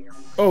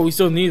 Oh, we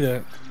still need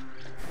that.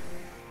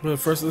 But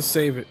first, let's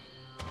save it.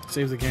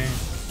 Save the game.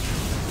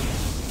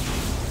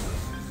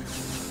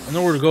 I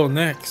know where to go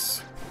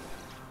next.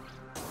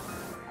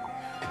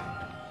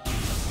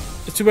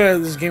 It's too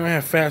bad this game I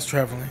have fast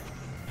traveling.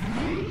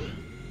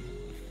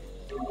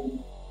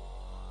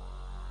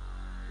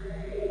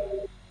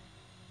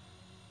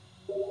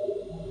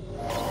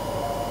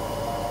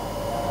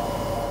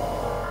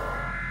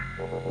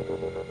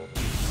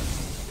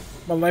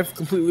 My life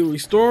completely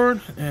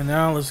restored, and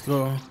now let's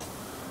go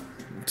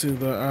to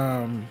the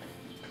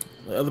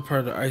other part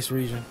of the ice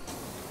region.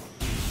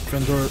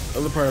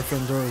 Other part of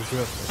Phandrana's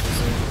drift, I should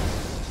say.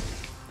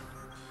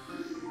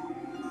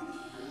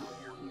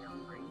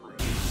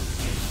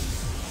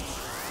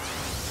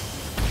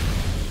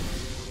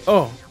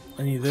 Oh,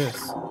 I need this.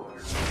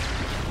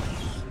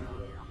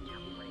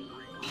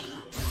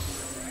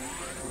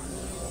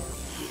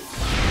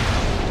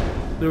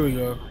 There we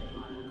go.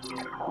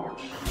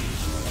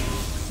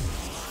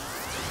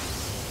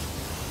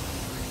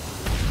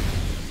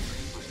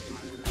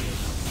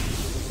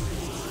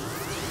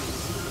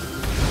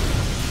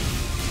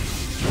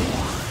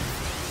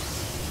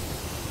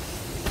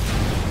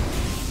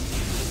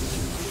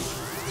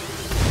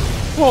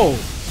 Whoa!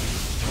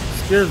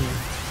 Scared me.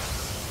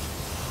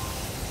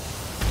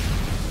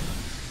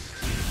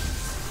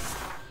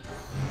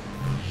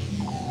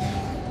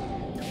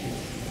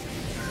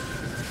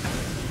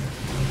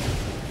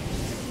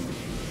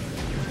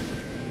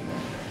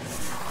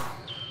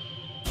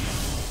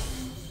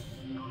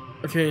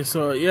 Okay,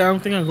 so yeah, I don't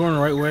think I'm going the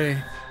right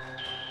way.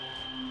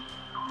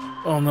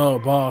 Oh no,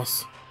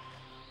 boss.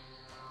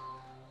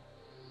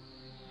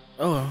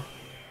 Oh well.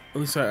 At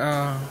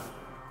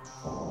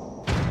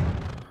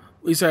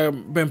least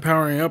I've been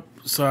powering up,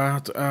 so I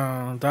have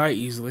to die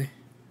easily.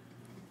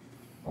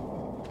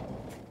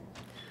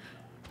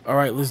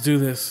 Alright, let's do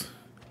this.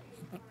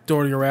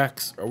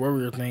 Doriarax, or whatever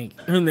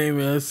your name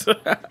is.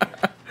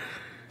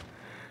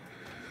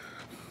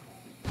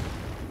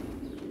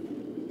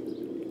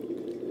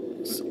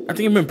 I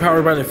think it's been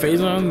powered by the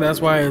Phazon,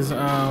 that's why it's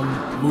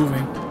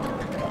moving.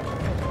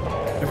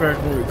 If I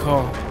can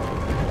recall.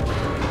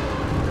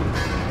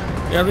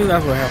 Yeah, I think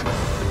that's what happened.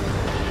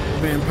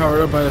 It's been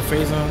powered up by the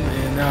Phazon,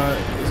 and now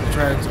it's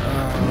trying to,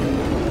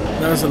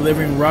 now it's a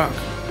living rock.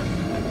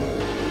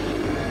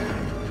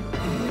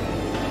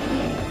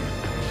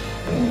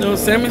 You know,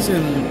 Samus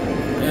and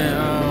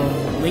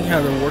Link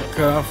had their work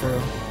cut out for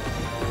them.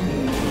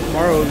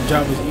 Mario's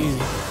job is easy.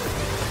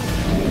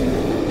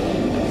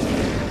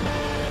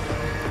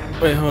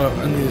 Wait, hold up.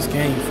 I need to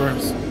scan you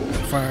first to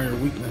find out your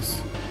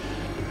weakness.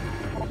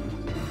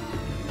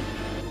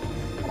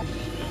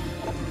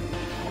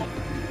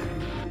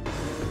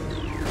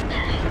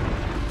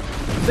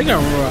 I think I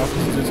remember how to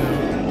do that.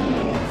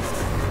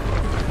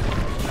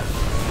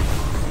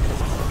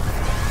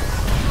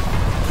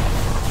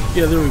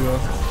 Yeah, there we go.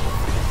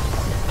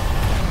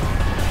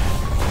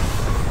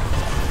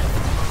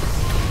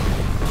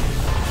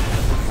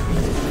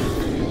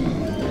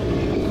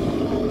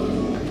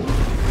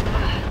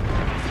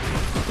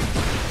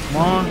 Come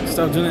on,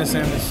 stop doing that,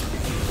 Samus.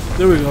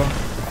 There we go.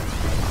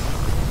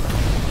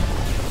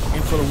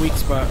 Aim for the weak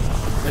spot.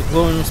 That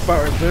glowing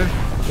spot right there.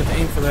 Put the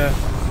aim for that.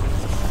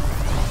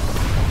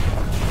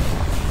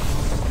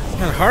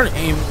 Kind of hard to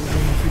aim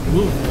when you keep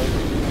moving.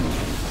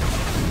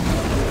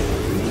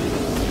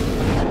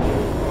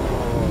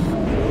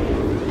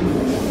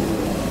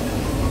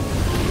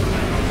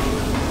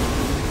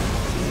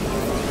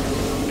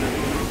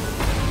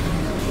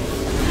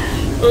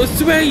 Oh, it's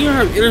too bad you don't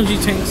have energy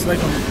tanks like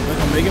a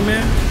Mega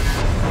Man.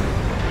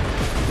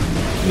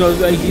 You know,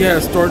 like you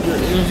had to store your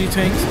energy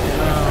tanks.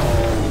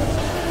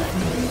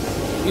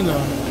 You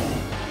know.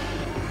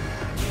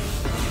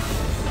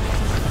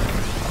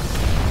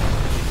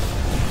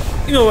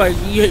 You know, like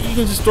you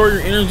can just store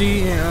your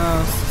energy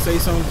and say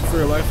something for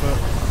your life up.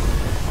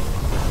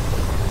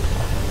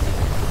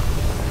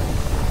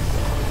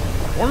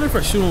 I wonder if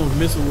I shoot him with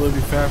missiles, will it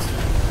be faster?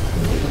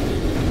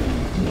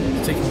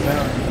 Take him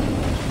down.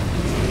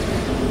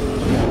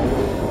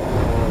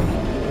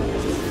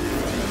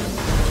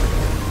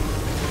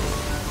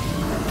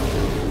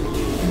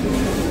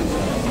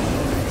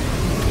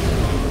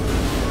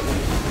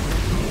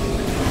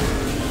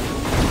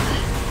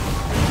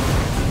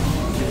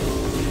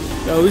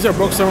 At least I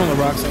broke some on the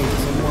rocks and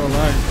some more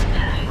alive.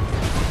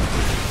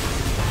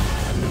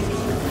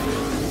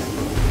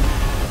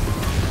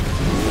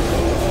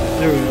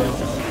 There we go.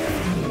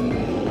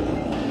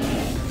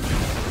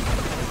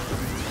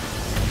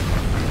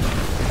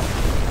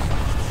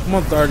 Come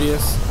on,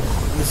 Thardius.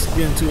 This is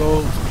getting too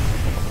old.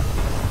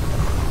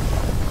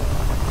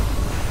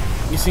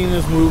 You've seen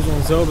this moves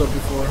on Zelda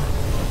before.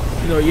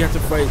 You know, you have to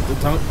fight the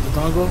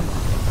Dongle,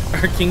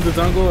 or King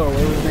Dodongo, or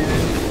whatever his name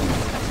is.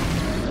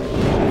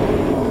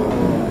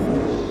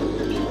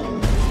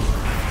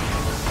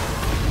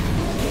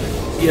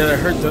 Yeah, that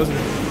hurt, doesn't it?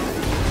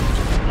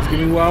 Just give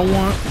me what I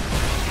want,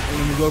 and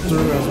then we go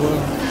through it as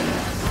well.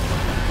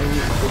 Maybe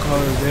we'll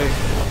call it a day.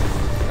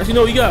 Actually,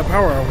 no, you got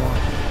power I want.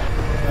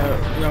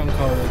 Y'all can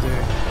call it a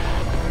day.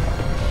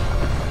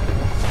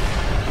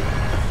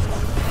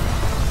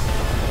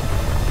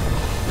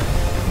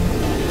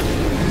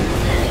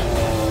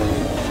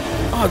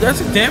 Oh,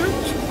 that's a damage?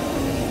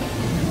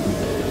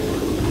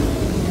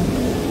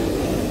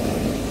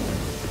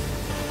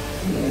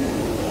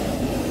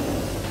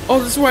 Oh,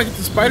 this is where I get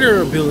the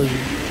spider ability.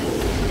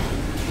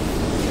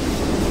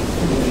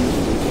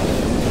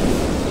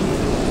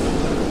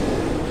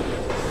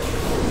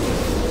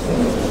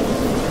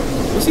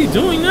 What's he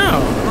doing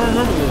now? I don't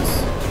remember this.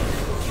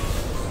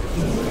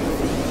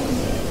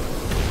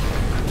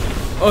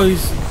 Oh,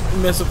 he's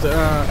messed up the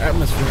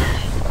atmosphere.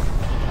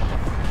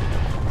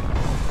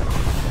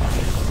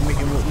 Make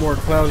it more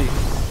cloudy.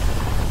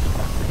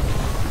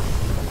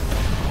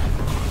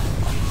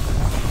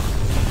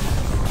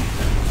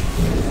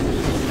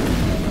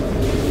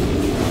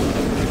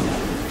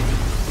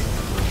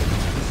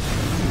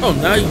 Oh,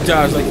 now you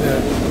dodge like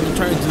that. I've been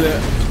trying to do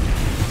that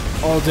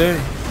all day.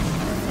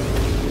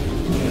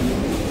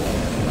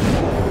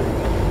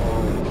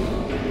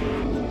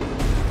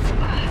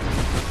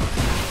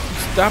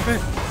 Stop it.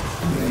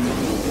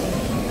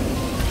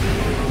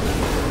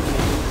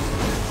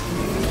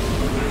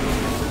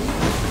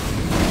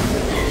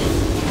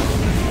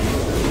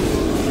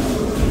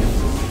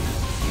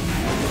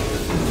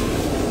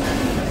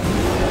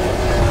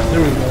 There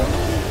we go.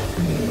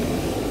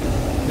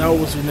 Now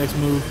what's your next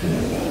move?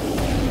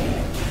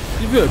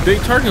 You put a big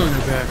target on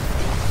your back.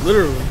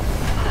 Literally.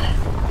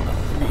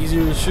 It'd be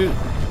easier to shoot.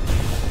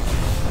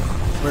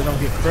 But don't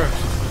get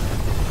crushed.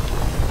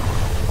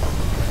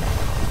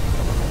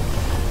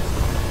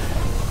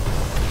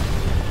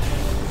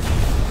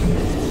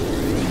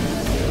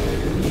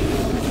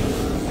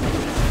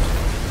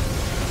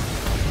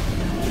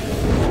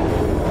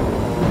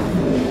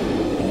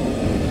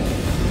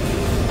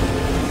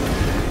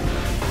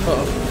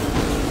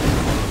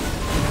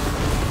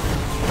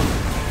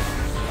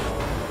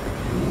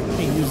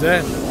 use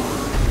that. I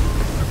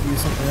have to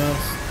use something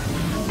else.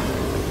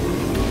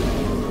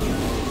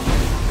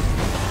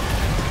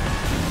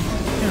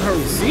 Can't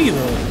hardly see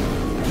though.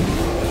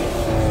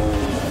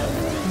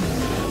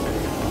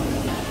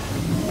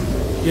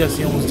 Yes,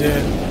 he almost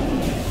dead.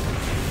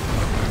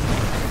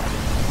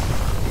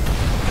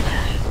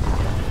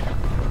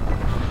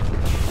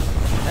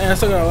 And I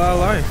still got a lot of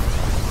life.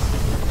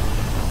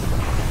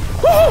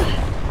 Woo!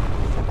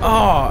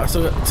 Oh, I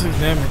still took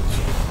damage.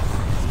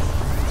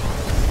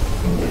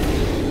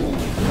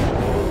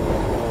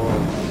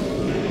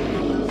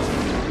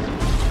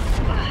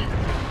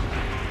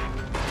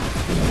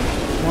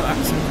 Well, I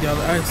can get out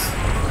of the ice.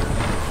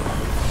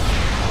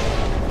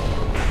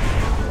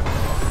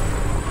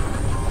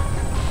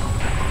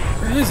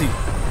 Where is he?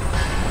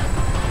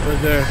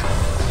 Right there.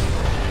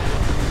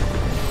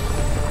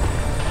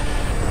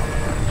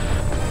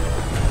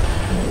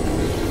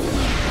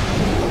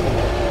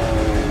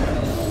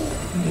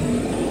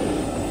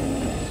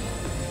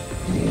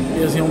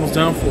 Yes, he almost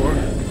down for.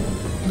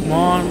 Come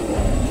on.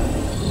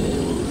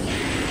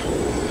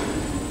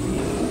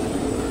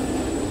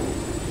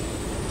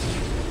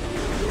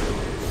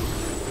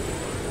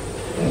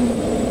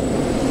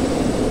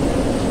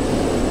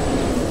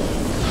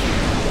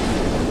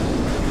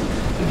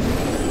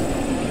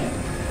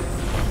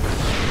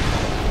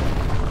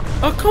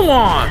 Oh, come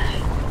on!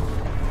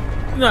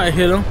 You know I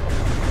hit him.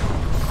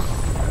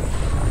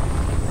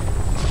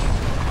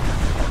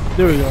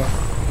 There we go.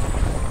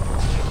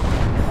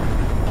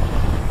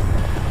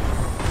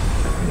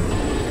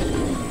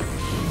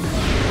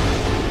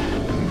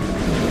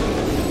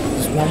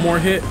 Just one more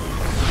hit.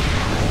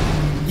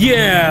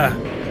 Yeah!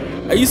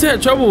 I used to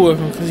have trouble with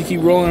him because he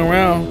keep rolling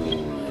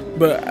around.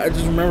 But I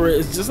just remember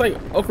it's just like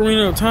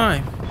Ocarina of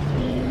Time.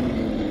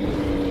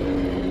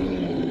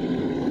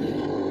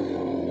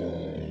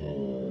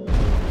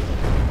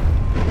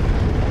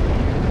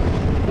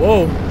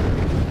 Whoa.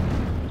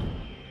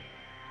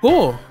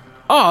 Cool.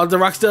 Oh, the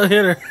rock still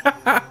hit her.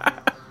 That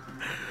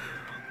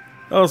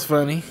was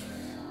funny.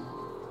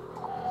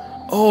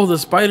 Oh, the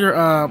spider.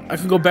 I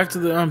can go back to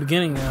the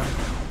beginning now.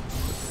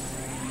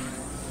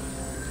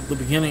 The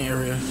beginning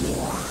area.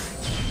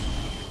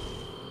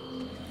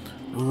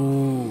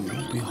 Ooh,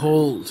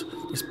 behold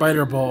the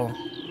spider ball.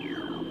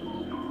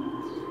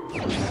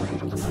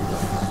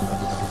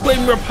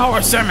 Blame your power,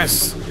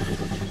 Samus.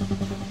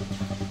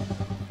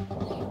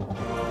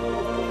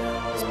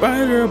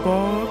 Spider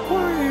ball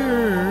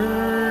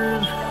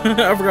acquired.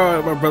 I forgot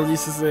what my brother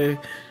used to say.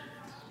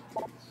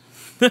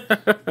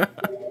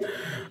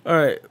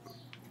 Alright,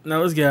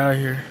 now let's get out of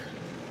here.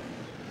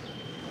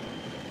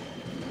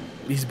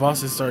 These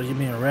bosses started giving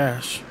me a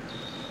rash.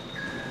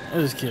 I'm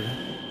just kidding.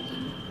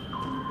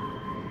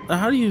 Now,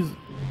 how do you...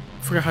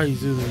 I forgot how you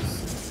do this.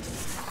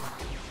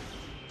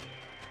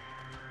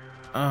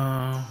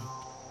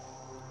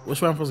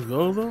 Which way I'm supposed to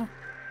go, though?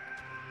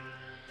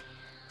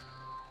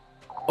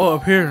 Oh,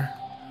 up here.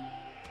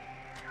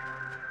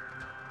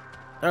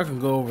 I can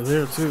go over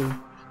there too,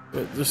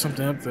 but there's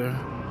something up there.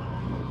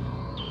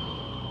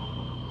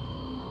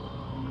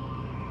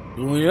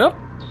 Going up.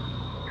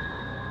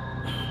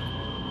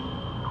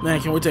 Man, I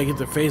can't wait till I get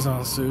the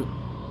Phazon suit.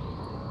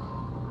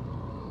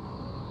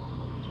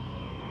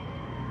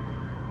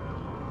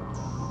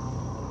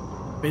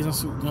 Phazon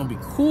suit gonna be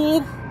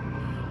cool.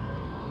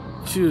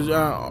 She was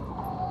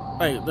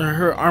like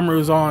her armor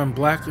was all in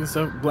black and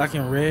stuff, black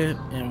and red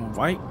and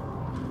white.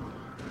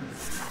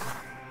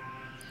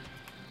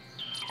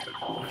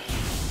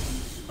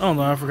 I don't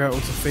know, I forgot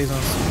what's a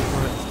Phazon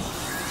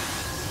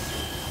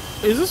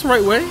suit. Is this the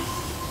right way?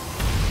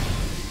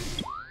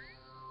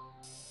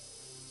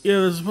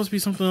 Yeah, there's supposed to be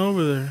something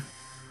over there.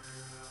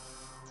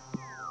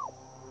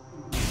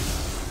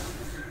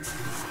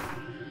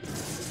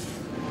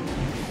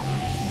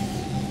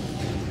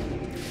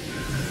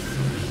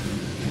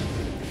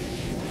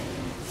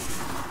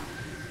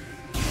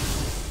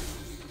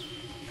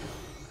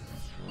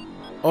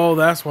 Oh,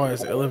 that's why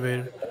it's the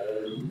elevator.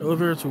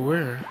 Elevator to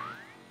where?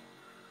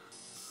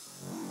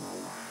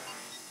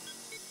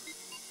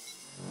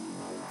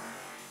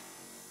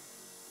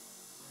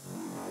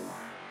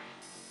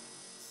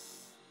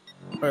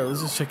 Alright,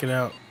 let's just check it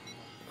out.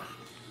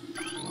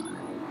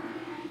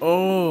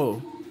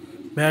 Oh,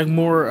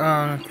 Magmore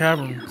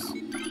Caverns.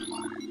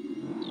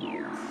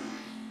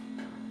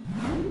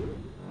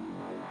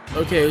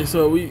 Okay,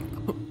 so we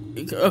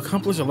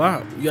accomplished a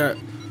lot. We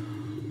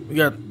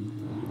got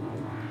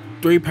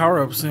 3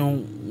 power-ups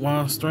in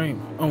one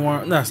stream.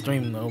 Oh, not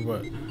stream though,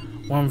 but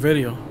one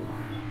video.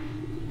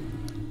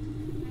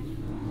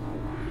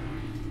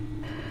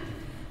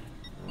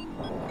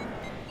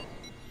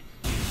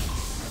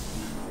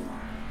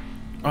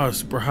 Oh, it's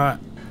super hot.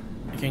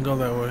 I can't go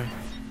that way.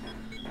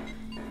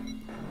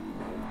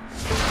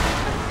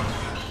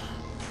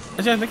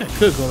 Actually, I think I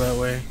could go that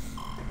way.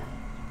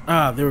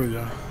 Ah, there we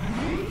go.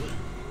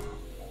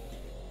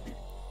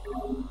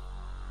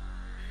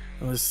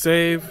 Let's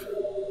save.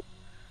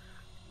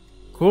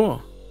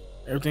 Cool.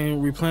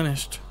 Everything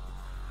replenished.